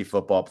fantasy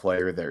football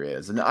player there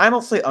is. And I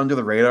don't say under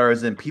the radar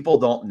as in people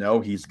don't know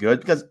he's good,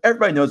 because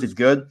everybody knows he's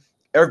good.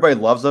 Everybody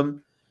loves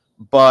him,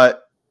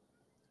 but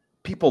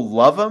people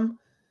love him.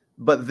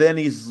 But then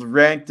he's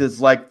ranked as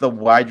the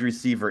wide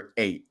receiver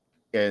 8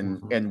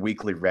 in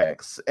weekly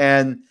ranks.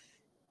 And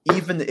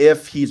even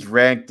if he's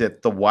ranked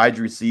at the wide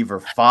receiver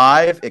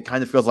 5, it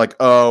kind of feels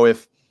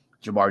if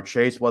Jamar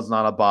Chase wasn't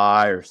on a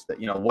bye or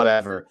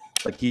whatever,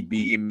 he'd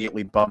be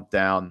immediately bumped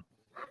down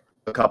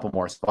a couple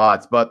more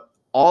spots. But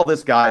all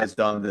this guy has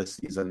done this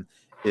season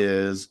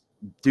is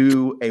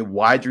do a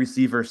wide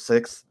receiver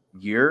 6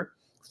 year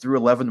through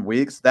 11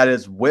 weeks. That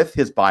is with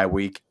his bye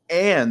week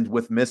and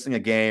with missing a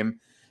game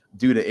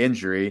due to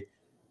injury.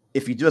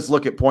 If you just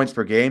look at points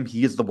per game,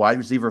 he is the wide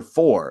receiver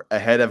 4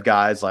 ahead of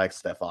guys like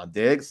Stephon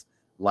Diggs,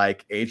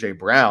 like A.J.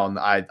 Brown.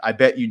 I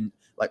bet you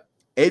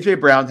A.J.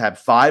 Brown had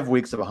 5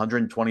 weeks of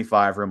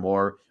 125 or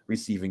more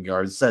receiving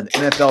yards. It's an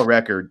NFL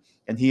record,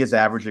 and he is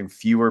averaging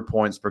fewer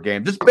points per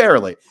game, just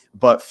barely,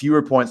 but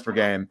fewer points per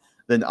game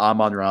than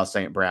Amon-Ra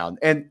St. Brown.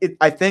 And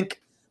I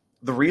think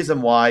the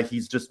reason why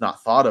he's just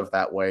not thought of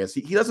that way is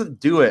he doesn't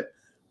do it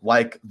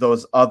like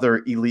those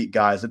other elite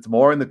guys. It's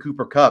more in the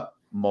Cooper Kupp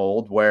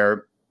mold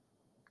where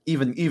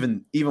even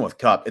with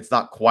Kupp, it's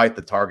not quite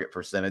the target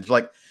percentage.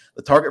 Like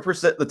the target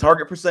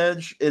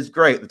percentage is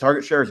great. The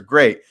target share is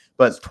great,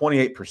 but it's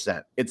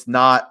 28%. It's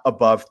not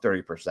above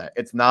 30%.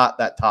 It's not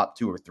that top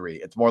 2 or 3.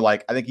 It's more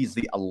like, I think he's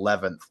the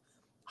 11th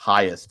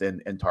highest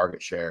in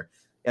target share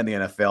in the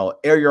NFL.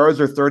 Air yards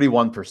are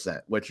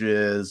 31%, which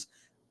is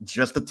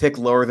just a tick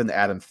lower than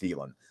Adam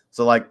Thielen.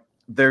 So like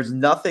there's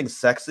nothing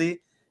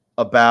sexy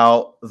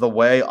about the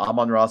way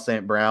Amon-Ra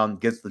St. Brown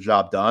gets the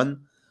job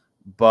done,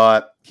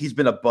 but he's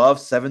been above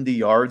 70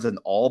 yards in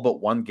all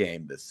but one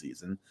game this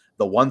season.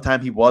 The one time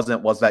he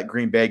wasn't was that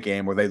Green Bay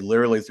game where they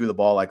literally threw the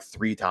ball like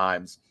 3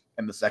 times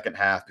in the second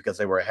half because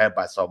they were ahead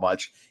by so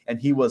much. And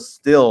he was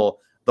still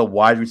the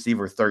wide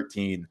receiver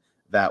 13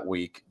 that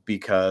week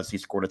because he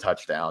scored a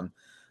touchdown.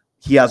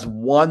 He has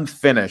one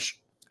finish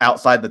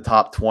outside the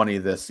top 20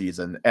 this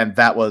season, and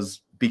that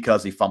was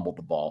because he fumbled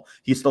the ball.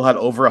 He still had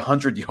over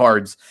 100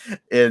 yards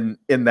in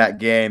that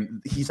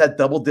game. He's had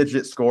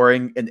double-digit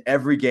scoring in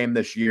every game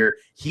this year.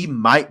 He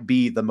might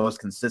be the most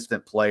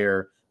consistent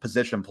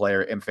position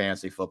player in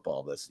fantasy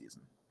football this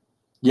season.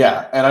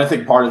 Yeah, and I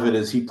think part of it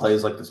is he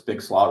plays like this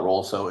big slot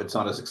role, so it's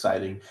not as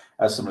exciting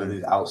as some of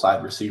these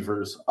outside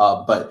receivers.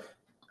 But,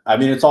 I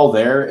mean, it's all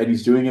there, and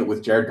he's doing it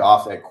with Jared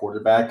Goff at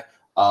quarterback,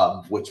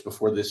 which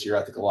before this year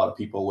I think a lot of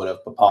people would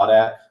have papawed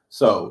at.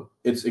 So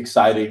it's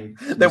exciting.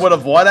 They would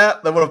have what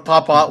at? They would have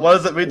papa. What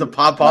does it mean to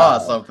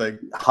papa something?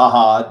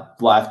 Haha,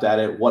 laughed at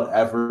it,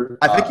 whatever.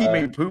 I think he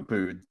mean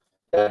poo-pooed.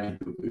 Yeah, I mean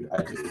poo-pooed,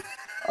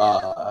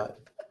 I do.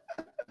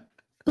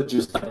 But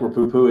just like we're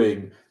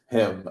poo-pooing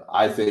him,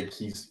 I think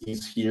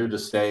he's here to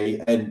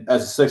stay. And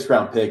as a 6th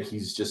round pick,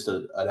 he's just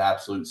an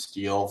absolute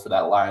steal for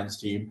that Lions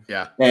team.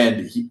 Yeah.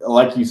 And he,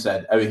 like you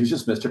said, I mean, he's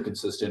just Mr.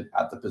 Consistent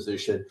at the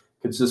position.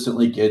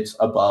 Consistently gets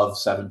above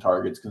 7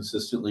 targets,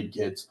 consistently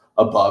gets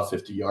above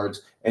 50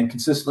 yards, and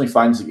consistently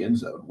finds the end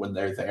zone when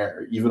they're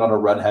there. Even on a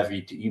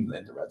run-heavy team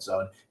in the red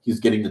zone,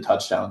 he's getting the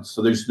touchdowns.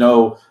 So there's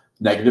no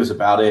negatives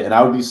about it.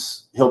 And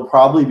he'll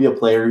probably be a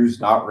player who's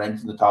not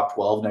ranked in the top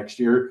 12 next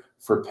year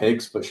for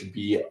picks, but should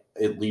be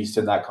at least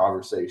in that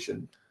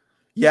conversation.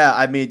 Yeah,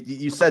 I mean,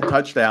 you said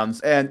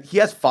touchdowns, and he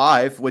has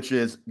 5, which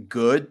is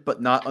good,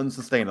 but not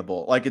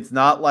unsustainable. Like, it's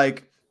not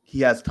like he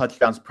has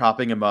touchdowns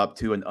propping him up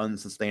to an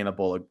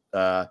unsustainable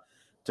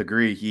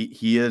degree.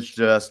 He is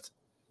just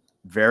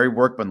very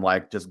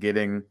workmanlike, just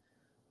getting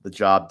the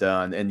job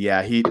done. And yeah,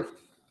 I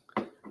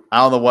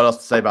don't know what else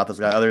to say about this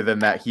guy other than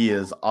that he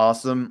is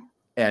awesome.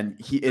 And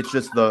it's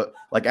just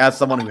as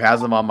someone who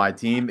has him on my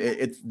team,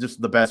 it's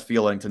just the best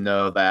feeling to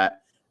know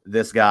that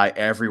this guy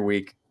every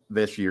week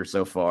this year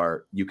so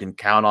far, you can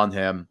count on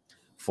him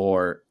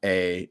for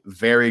a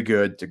very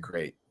good to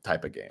great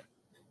type of game.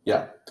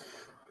 Yeah.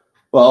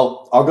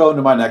 Well, I'll go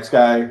into my next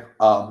guy,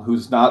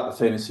 who's not a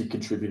fantasy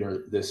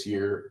contributor this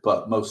year,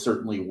 but most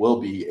certainly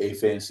will be a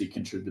fantasy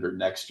contributor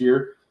next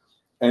year.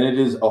 And it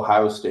is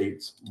Ohio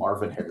State's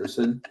Marvin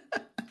Harrison.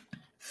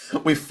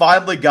 We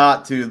finally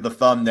got to the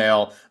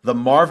thumbnail, the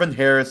Marvin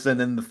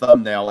Harrison in the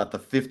thumbnail at the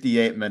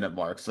 58-minute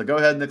mark. So go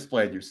ahead and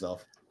explain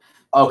yourself.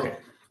 Okay.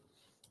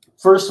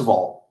 First of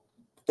all,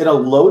 in a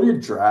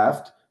loaded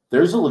draft,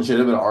 there's a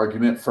legitimate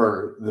argument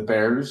for the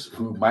Bears,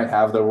 who might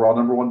have the overall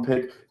number 1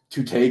 pick,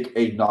 to take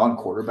a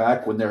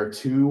non-quarterback when there are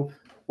 2,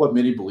 what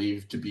many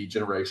believe to be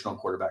generational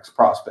quarterbacks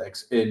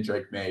prospects in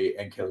Drake May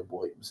and Caleb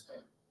Williams.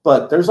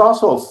 But there's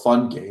also a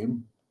fun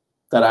game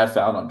that I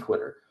found on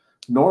Twitter.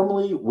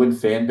 Normally, when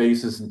fan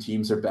bases and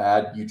teams are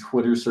bad, you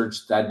Twitter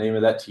search that name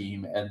of that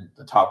team and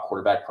the top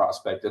quarterback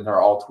prospect, and they're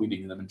all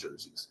tweeting them in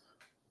jerseys.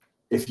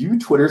 If you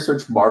Twitter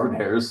search Marvin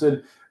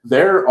Harrison,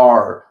 there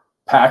are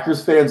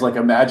Packers fans, like,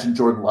 imagine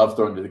Jordan Love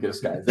throwing to this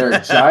guy. There are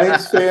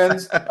Giants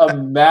fans,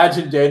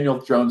 imagine Daniel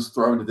Jones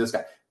throwing to this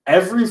guy.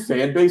 Every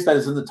fan base that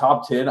is in the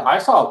top 10,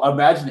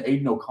 imagine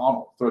Aiden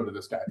O'Connell throwing to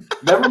this guy.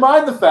 Never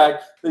mind the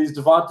fact that he's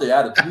Devontae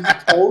Adams. These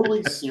are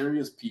totally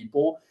serious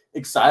people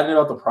excited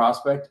about the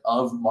prospect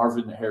of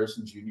Marvin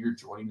Harrison Jr.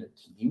 joining the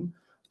team.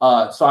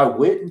 So I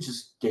went and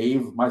just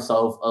gave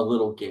myself a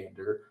little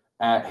gander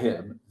at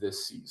him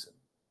this season.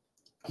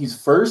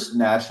 He's first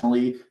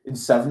nationally in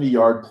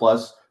 70-yard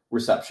plus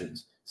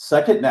receptions,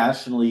 second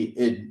nationally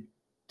in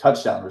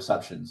touchdown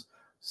receptions,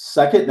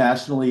 second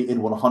nationally in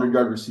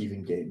 100-yard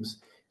receiving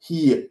games.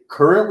 He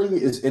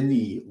currently is in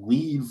the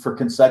lead for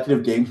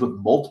consecutive games with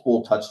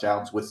multiple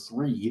touchdowns with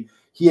 3.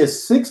 He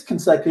has 6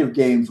 consecutive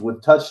games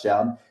with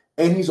touchdown,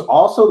 and he's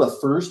also the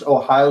first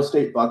Ohio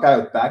State Buckeye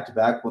with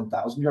back-to-back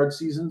 1,000-yard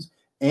seasons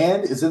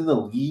and is in the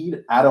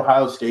lead at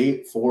Ohio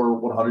State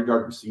for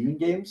 100-yard receiving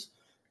games.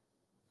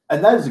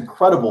 And that is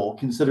incredible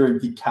considering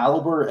the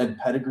caliber and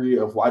pedigree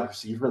of wide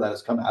receiver that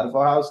has come out of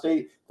Ohio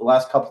State the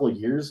last couple of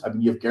years. I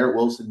mean, you have Garrett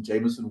Wilson,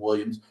 Jamison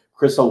Williams,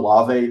 Chris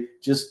Olave,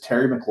 just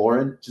Terry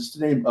McLaurin, just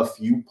to name a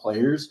few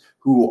players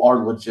who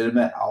are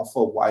legitimate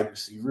alpha wide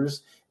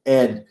receivers.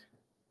 And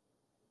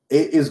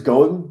it is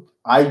going,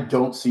 I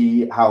don't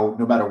see how,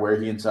 no matter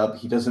where he ends up,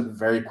 he doesn't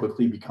very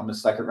quickly become a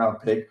 2nd-round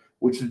pick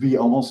which would be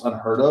almost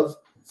unheard of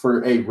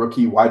for a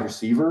rookie wide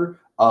receiver.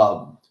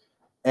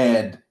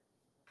 And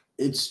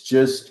it's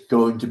just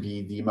going to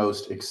be the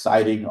most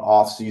exciting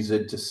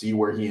offseason to see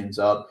where he ends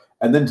up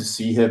and then to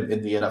see him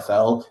in the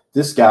NFL.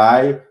 This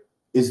guy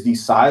is the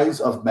size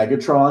of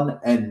Megatron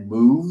and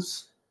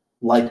moves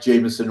like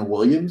Jameson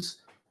Williams.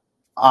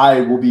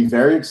 I will be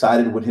very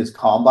excited when his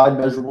combine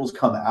measurables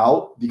come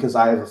out because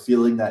I have a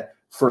feeling that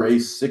for a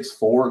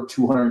 6'4",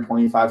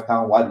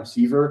 225-pound wide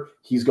receiver,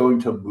 he's going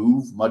to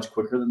move much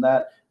quicker than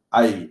that.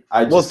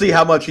 We'll see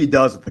how much he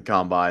does at the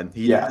combine.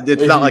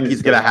 It's not like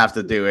he's going to have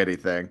to do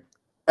anything.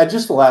 And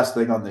just the last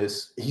thing on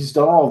this, he's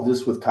done all of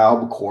this with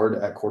Kyle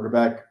McCord at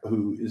quarterback,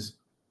 who is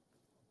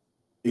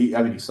he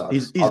sucks.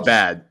 He's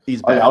bad.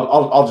 He's bad.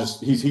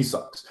 He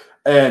sucks.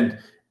 And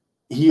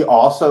he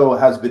also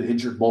has been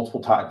injured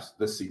multiple times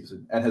this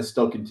season and has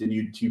still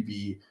continued to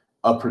be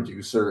a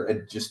producer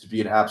and just to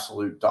be an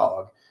absolute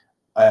dog.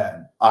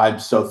 And I'm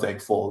so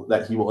thankful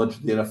that he will enter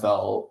the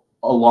NFL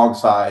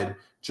alongside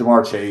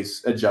Jamar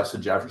Chase and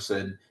Justin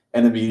Jefferson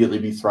and immediately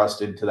be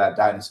thrust into that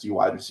dynasty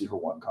wide receiver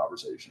 1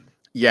 conversation.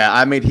 Yeah,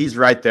 I mean, he's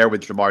right there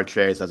with Jamar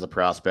Chase as a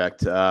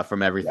prospect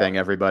from everything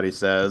everybody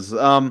says.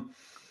 I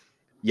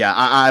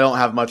don't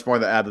have much more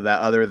to add to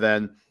that other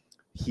than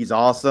he's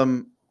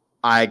awesome.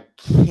 I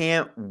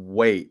can't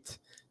wait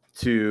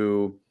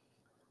to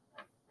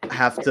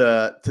have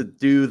to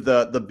do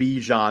the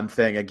Bijan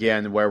thing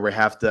again, where we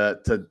have to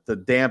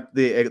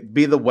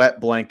be the wet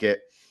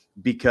blanket,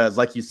 because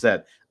like you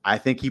said, I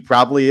think he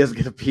probably is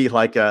going to be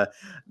like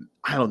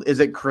is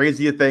it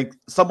crazy to think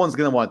someone's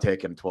going to want to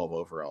take him 12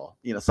 overall?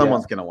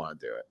 Someone's going to want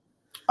to do it.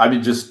 I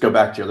mean, just go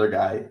back to the other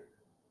guy,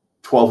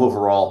 12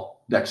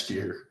 overall next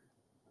year,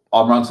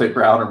 Amon St.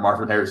 Brown or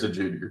Marvin Harrison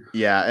Jr.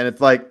 Yeah, and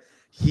it's like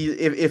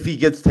if he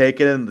gets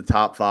taken in the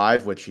top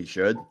 5, which he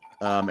should,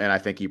 and I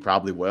think he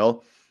probably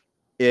will,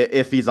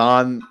 if he's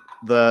on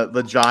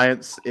the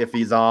Giants, if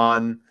he's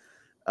on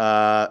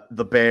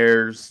the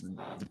Bears,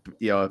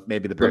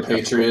 maybe the Bears,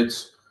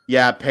 Patriots.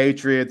 Yeah,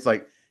 Patriots.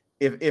 Like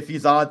if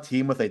he's on a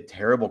team with a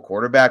terrible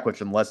quarterback, which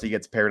unless he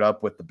gets paired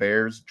up with the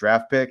Bears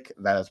draft pick,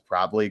 that is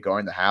probably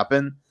going to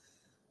happen.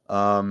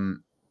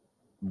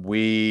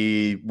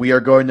 We are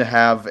going to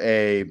have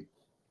a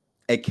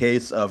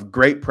case of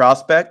great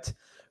prospect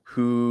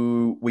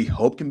who we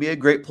hope can be a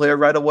great player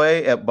right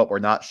away, but we're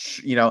not,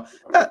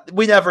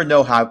 we never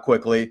know how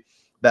quickly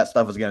that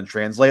stuff is going to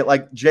translate.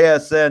 Like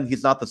JSN,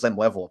 he's not the same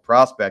level of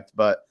prospect,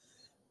 but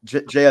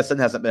JSN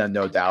hasn't been a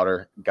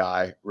no-doubter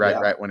guy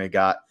right when he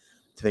got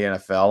to the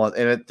NFL.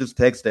 And it just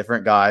takes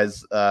different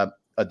guys a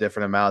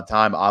different amount of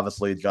time.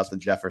 Obviously, Justin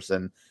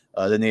Jefferson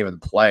didn't even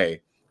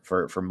play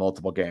for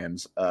multiple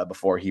games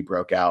before he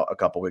broke out a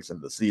couple weeks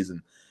into the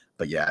season.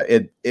 But yeah,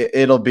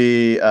 it'll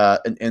be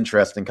an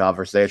interesting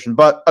conversation,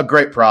 but a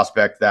great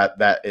prospect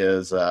that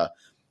is the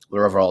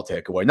overall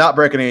takeaway. Not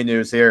breaking any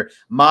news here.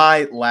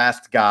 My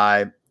last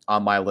guy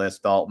on my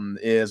list, Dalton,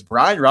 is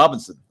Brian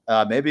Robinson.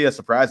 Maybe a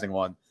surprising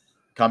one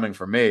coming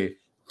from me.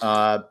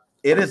 It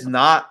is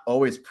not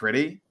always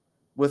pretty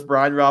with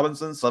Brian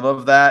Robinson. Some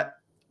of that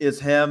is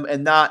him,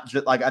 and not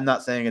just like, I'm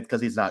not saying it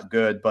because he's not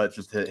good, but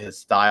just his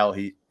style.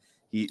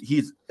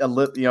 He's a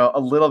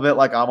little bit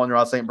like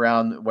Amon-Ra St.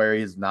 Brown, where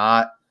he's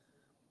not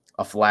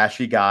a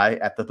flashy guy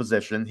at the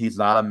position. He's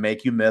not a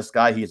make you miss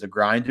guy. He's a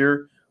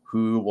grinder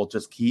who will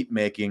just keep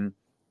making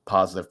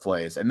positive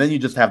plays. And then you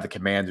just have the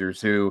Commanders,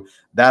 who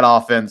that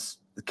offense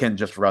can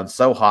just run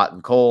so hot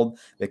and cold.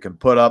 They can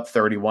put up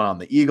 31 on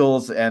the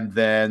Eagles and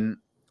then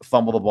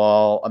fumble the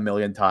ball a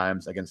million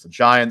times against the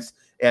Giants,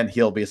 and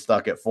he'll be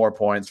stuck at 4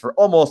 points for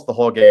almost the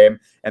whole game.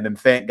 And then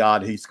thank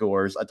God he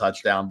scores a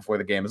touchdown before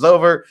the game is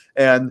over.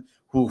 And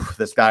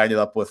this guy ended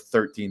up with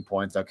 13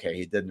 points. Okay,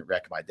 he didn't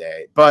wreck my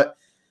day. But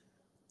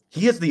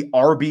he is the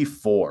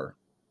RB4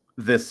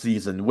 this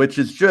season, which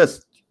is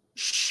just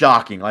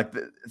shocking. Like,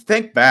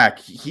 think back.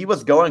 He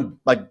was going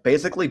like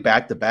basically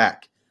back to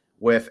back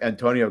with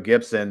Antonio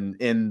Gibson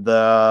in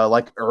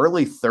the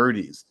early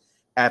 30s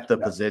at the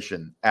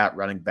position at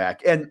running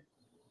back. And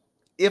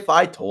if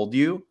I told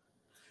you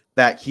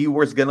that he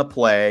was going to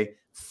play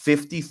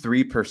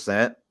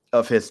 53%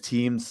 of his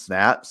team's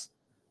snaps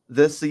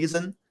this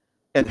season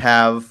and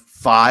have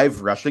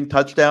 5 rushing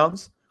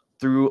touchdowns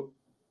through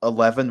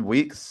 11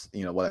 weeks,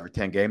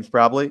 10 games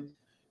probably,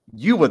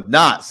 you would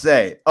not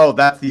say, oh,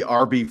 that's the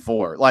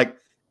RB4. Like,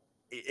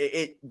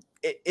 it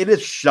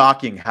is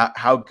shocking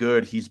how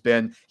good he's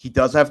been. He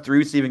does have 3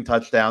 receiving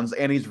touchdowns,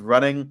 and he's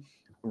running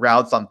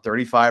routes on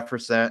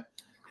 35%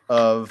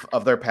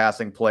 of their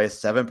passing play,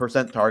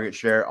 7% target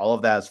share. All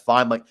of that is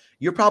fine. Like,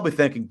 you're probably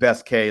thinking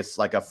best case,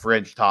 like a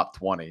fringe top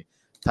 20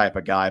 type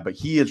of guy, but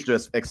he has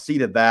just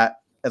exceeded that.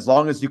 As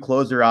long as you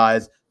close your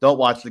eyes, don't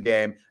watch the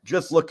game,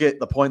 just look at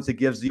the points it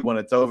gives you when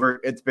it's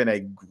over. It's been a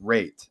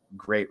great,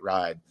 great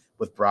ride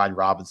with Brian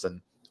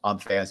Robinson on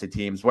fantasy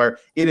teams, where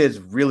it is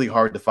really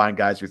hard to find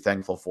guys you're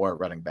thankful for at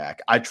running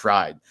back. I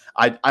tried.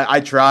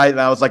 I tried,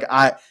 and I was like,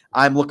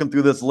 I'm looking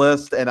through this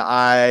list, and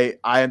I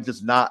am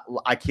just not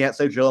 – I can't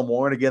say Joe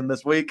Warren again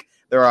this week.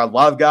 There are a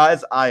lot of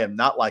guys I am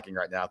not liking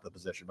right now at the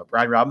position. But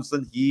Brian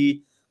Robinson,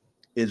 he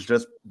is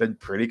just been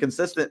pretty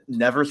consistent.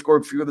 Never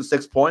scored fewer than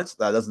 6 points.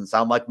 That doesn't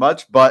sound like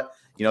much, but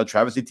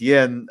Travis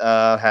Etienne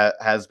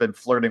has been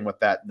flirting with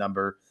that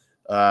number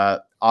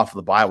off of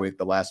the bye week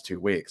the last 2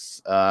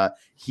 weeks.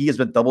 He has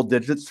been double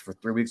digits for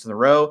 3 weeks in a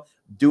row,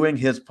 doing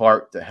his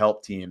part to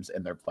help teams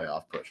in their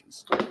playoff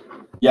pushes.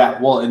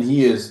 Yeah, well, and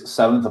he is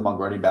 7th among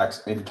running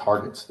backs in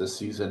targets this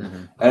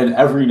season. And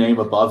every name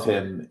above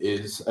him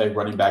is a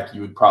running back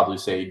you would probably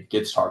say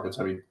gets targets.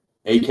 I mean,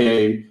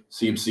 AK,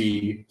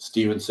 CMC,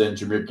 Stevenson,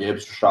 Jahmyr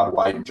Gibbs, Rashad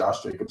White, and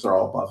Josh Jacobs are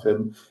all above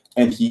him.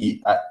 And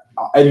he's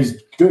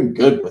doing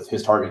good with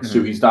his targets,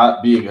 too. He's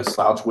not being a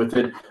slouch with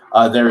it.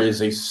 There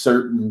is a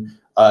certain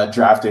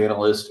draft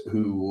analyst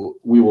who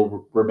we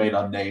will remain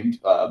unnamed,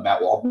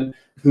 Matt Waldman,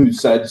 who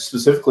said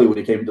specifically when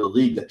he came to the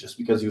league that just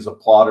because he was a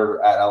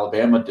plotter at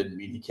Alabama didn't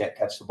mean he can't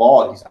catch the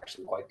ball, and he's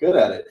actually quite good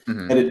at it.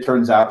 And it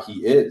turns out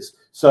he is.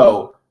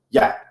 So,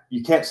 yeah,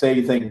 you can't say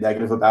anything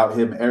negative about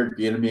him. Eric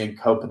Bieniemy and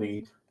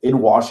company in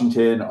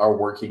Washington are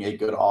working a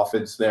good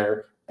offense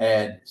there,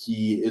 and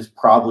he is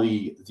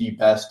probably the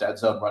best dead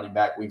zone running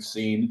back we've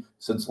seen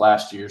since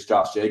last year's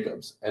Josh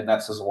Jacobs. And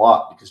that says a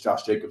lot because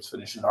Josh Jacobs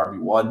finished in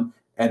RB1.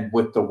 And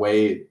with the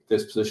way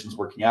this position is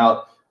working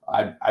out,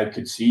 I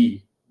could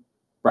see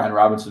Brian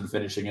Robinson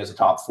finishing as a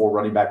top 4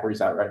 running back where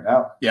he's at right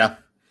now. Yeah,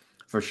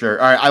 for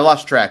sure. All right, I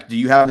lost track. Do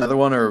you have another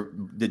one, or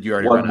did you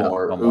already one run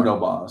more? out? Uno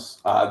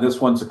Mas.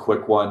 This one's a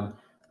quick one.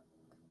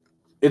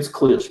 It's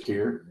Khalil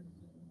Shakir.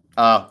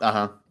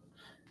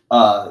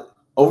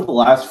 Over the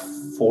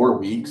last 4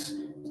 weeks,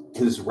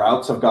 his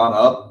routes have gone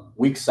up.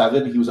 Week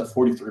 7, he was at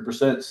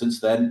 43%. Since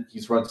then,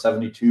 he's run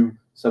 72,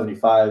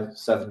 75,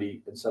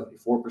 70, and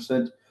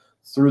 74%.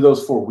 Through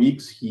those 4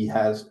 weeks, he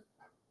has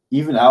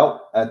even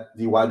out at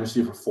the wide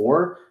receiver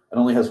 4 and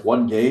only has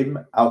 1 game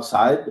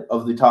outside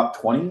of the top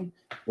 20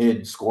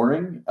 in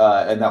scoring.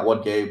 And that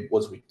 1 game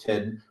was week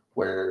 10,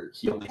 where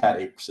he only had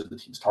 8% of the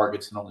team's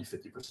targets and only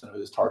 50% of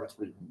his targets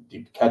were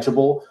deemed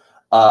catchable.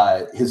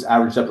 His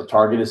average depth of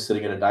target is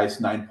sitting at a nice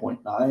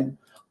 9.9.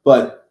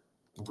 But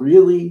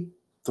really,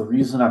 the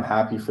reason I'm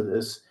happy for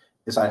this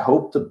is I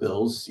hope the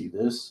Bills see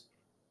this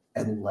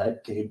and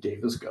let Gabe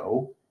Davis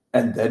go.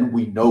 And then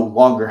we no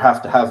longer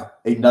have to have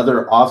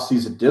another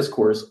offseason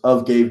discourse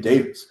of Gabe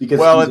Davis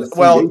because he's a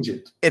free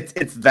agent.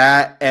 It's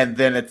that, and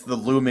then it's the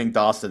looming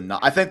Dawson.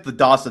 I think the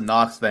Dawson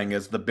Knox thing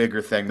is the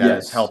bigger thing that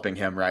is helping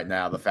him right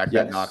now. The fact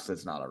that Knox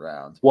is not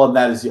around. Well, and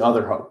that is the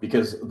other hope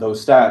because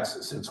those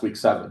stats since week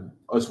 7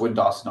 was when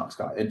Dawson Knox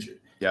got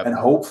injured. Yep. And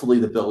hopefully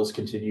the Bills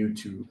continue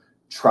to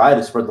try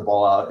to spread the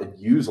ball out and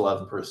use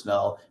 11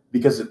 personnel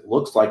because it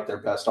looks like their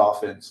best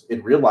offense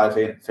in real life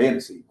and in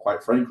fantasy,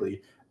 quite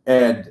frankly.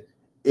 And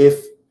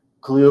if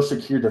Khalil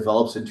Shakir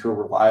develops into a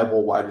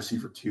reliable wide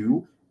receiver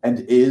 2 and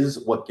is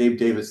what Gabe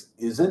Davis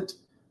isn't,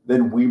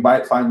 then we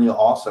might finally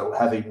also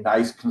have a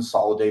nice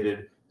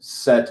consolidated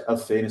set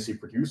of fantasy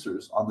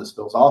producers on this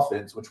Bills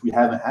offense, which we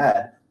haven't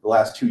had the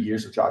last 2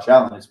 years of Josh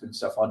Allen. It's been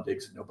Stephon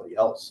Diggs and nobody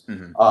else.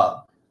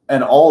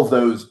 And all of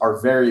those are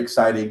very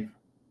exciting.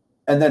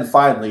 And then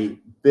finally,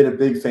 been a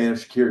big fan of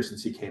Shakir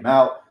since he came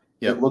out.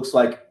 It looks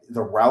like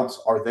the routes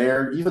are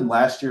there. Even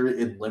last year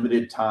in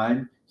limited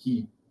time,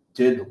 he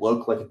did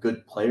look like a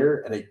good player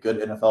and a good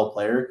NFL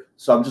player.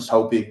 So I'm just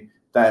hoping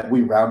that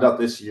we round out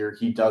this year.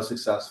 He does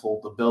successful.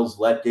 The Bills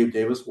let Gabe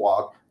Davis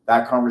walk.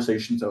 That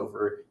conversation's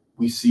over.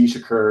 We see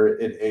Shakir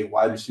in a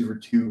wide receiver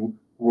 2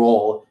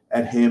 role,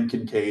 and him,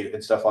 Kincaid,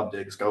 and Stephon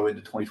Diggs go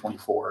into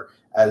 2024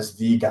 as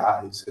the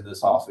guys in this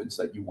offense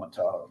that you want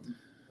to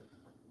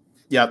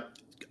Yep.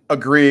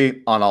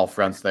 Agree on all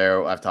fronts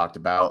there. I've talked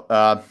about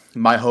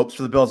my hopes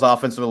for the Bills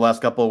offense for the last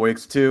couple of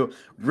weeks too.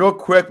 Real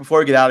quick before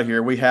we get out of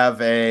here, we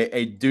have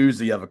a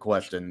doozy of a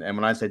question. And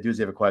when I say doozy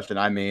of a question,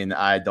 I mean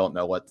I don't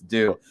know what to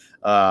do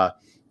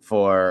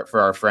for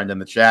our friend in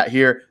the chat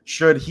here.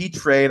 Should he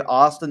trade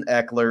Austin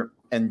Eckler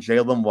and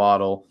Jalen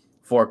Waddle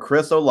for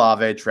Chris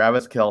Olave,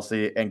 Travis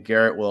Kelce, and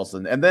Garrett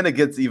Wilson? And then it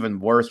gets even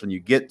worse when you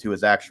get to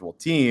his actual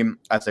team.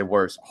 I say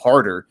worse,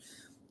 harder.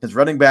 His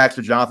running backs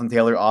are Jonathan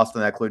Taylor,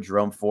 Austin Eckler,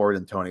 Jerome Ford,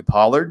 and Tony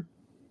Pollard.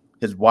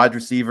 His wide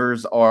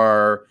receivers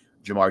are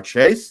Jamar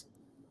Chase,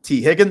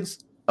 T.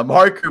 Higgins,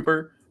 Amari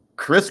Cooper,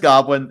 Chris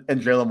Godwin,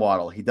 and Jalen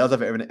Waddle. He does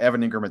have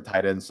Evan Ingram at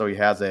tight end, so he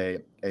has a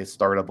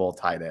startable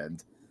tight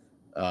end.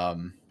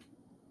 I'm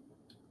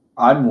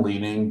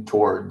leaning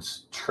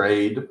towards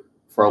trade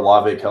for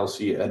Olave,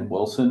 Kelce, and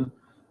Wilson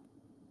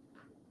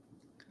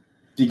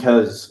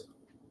because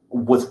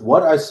with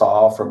what I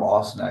saw from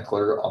Austin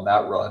Eckler on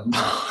that run,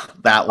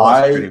 that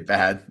was pretty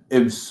bad. I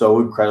am so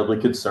incredibly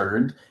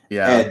concerned.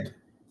 Yeah. And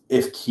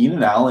if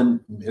Keenan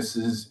Allen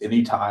misses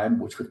any time,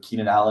 which with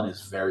Keenan Allen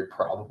is very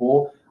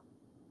probable,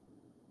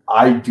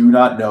 I do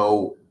not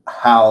know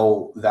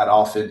how that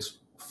offense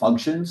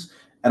functions.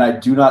 And I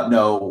do not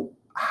know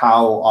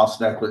how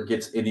Austin Eckler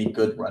gets any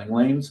good running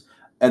lanes.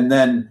 And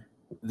then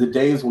the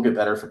days will get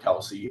better for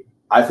Kelce.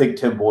 I think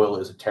Tim Boyle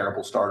is a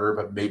terrible starter,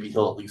 but maybe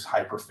he'll at least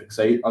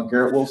hyperfixate on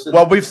Garrett Wilson.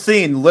 Well, we've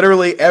seen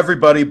literally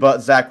everybody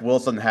but Zach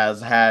Wilson has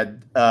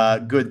had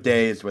good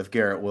days with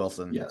Garrett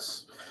Wilson.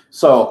 Yes.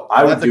 So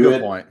I would do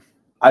it. Point.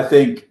 I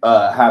think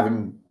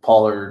having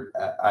Pollard,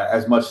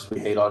 as much as we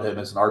hate on him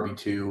as an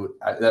RB2,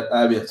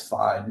 I mean, it's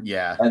fine.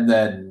 Yeah. And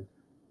then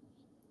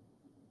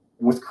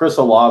with Chris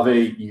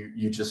Olave,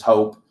 you just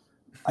hope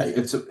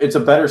it's a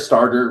better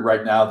starter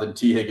right now than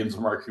T. Higgins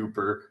or Mark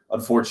Cooper,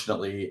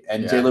 unfortunately.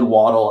 And Jalen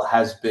Waddle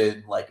has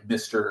been like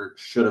Mr.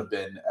 should have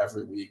been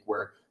every week,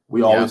 where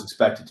we always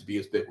expect it to be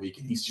his big week,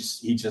 and he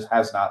just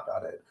has not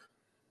done it.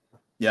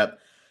 Yep.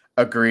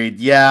 Agreed.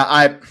 Yeah,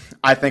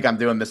 I think I'm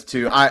doing this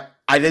too.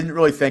 I didn't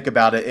really think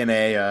about it in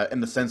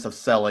the sense of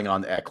selling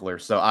on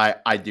Eckler, so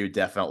I do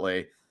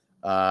definitely.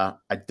 I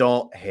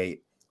don't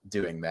hate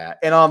doing that.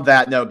 And on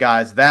that note,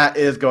 guys, that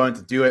is going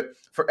to do it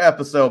for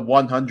episode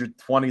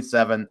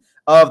 127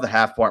 of the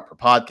Half Point Per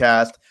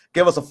Podcast.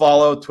 Give us a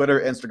follow,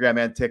 Twitter,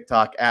 Instagram, and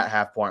TikTok at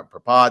Half Point Per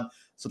Pod.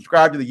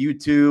 Subscribe to the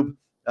YouTube,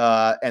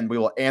 and we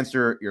will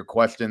answer your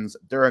questions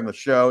during the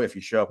show if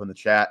you show up in the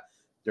chat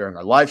during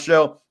our live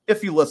show.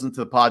 If you listen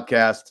to the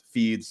podcast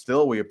feed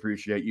still, we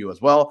appreciate you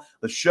as well.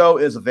 The show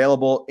is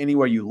available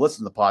anywhere you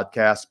listen to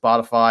podcasts,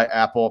 Spotify,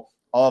 Apple,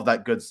 all of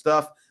that good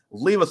stuff.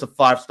 Leave us a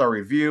 5-star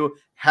review.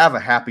 Have a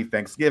happy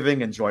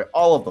Thanksgiving. Enjoy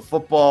all of the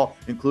football,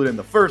 including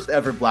the first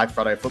ever Black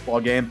Friday football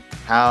game.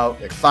 How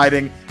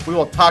exciting. We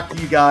will talk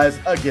to you guys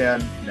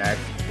again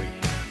next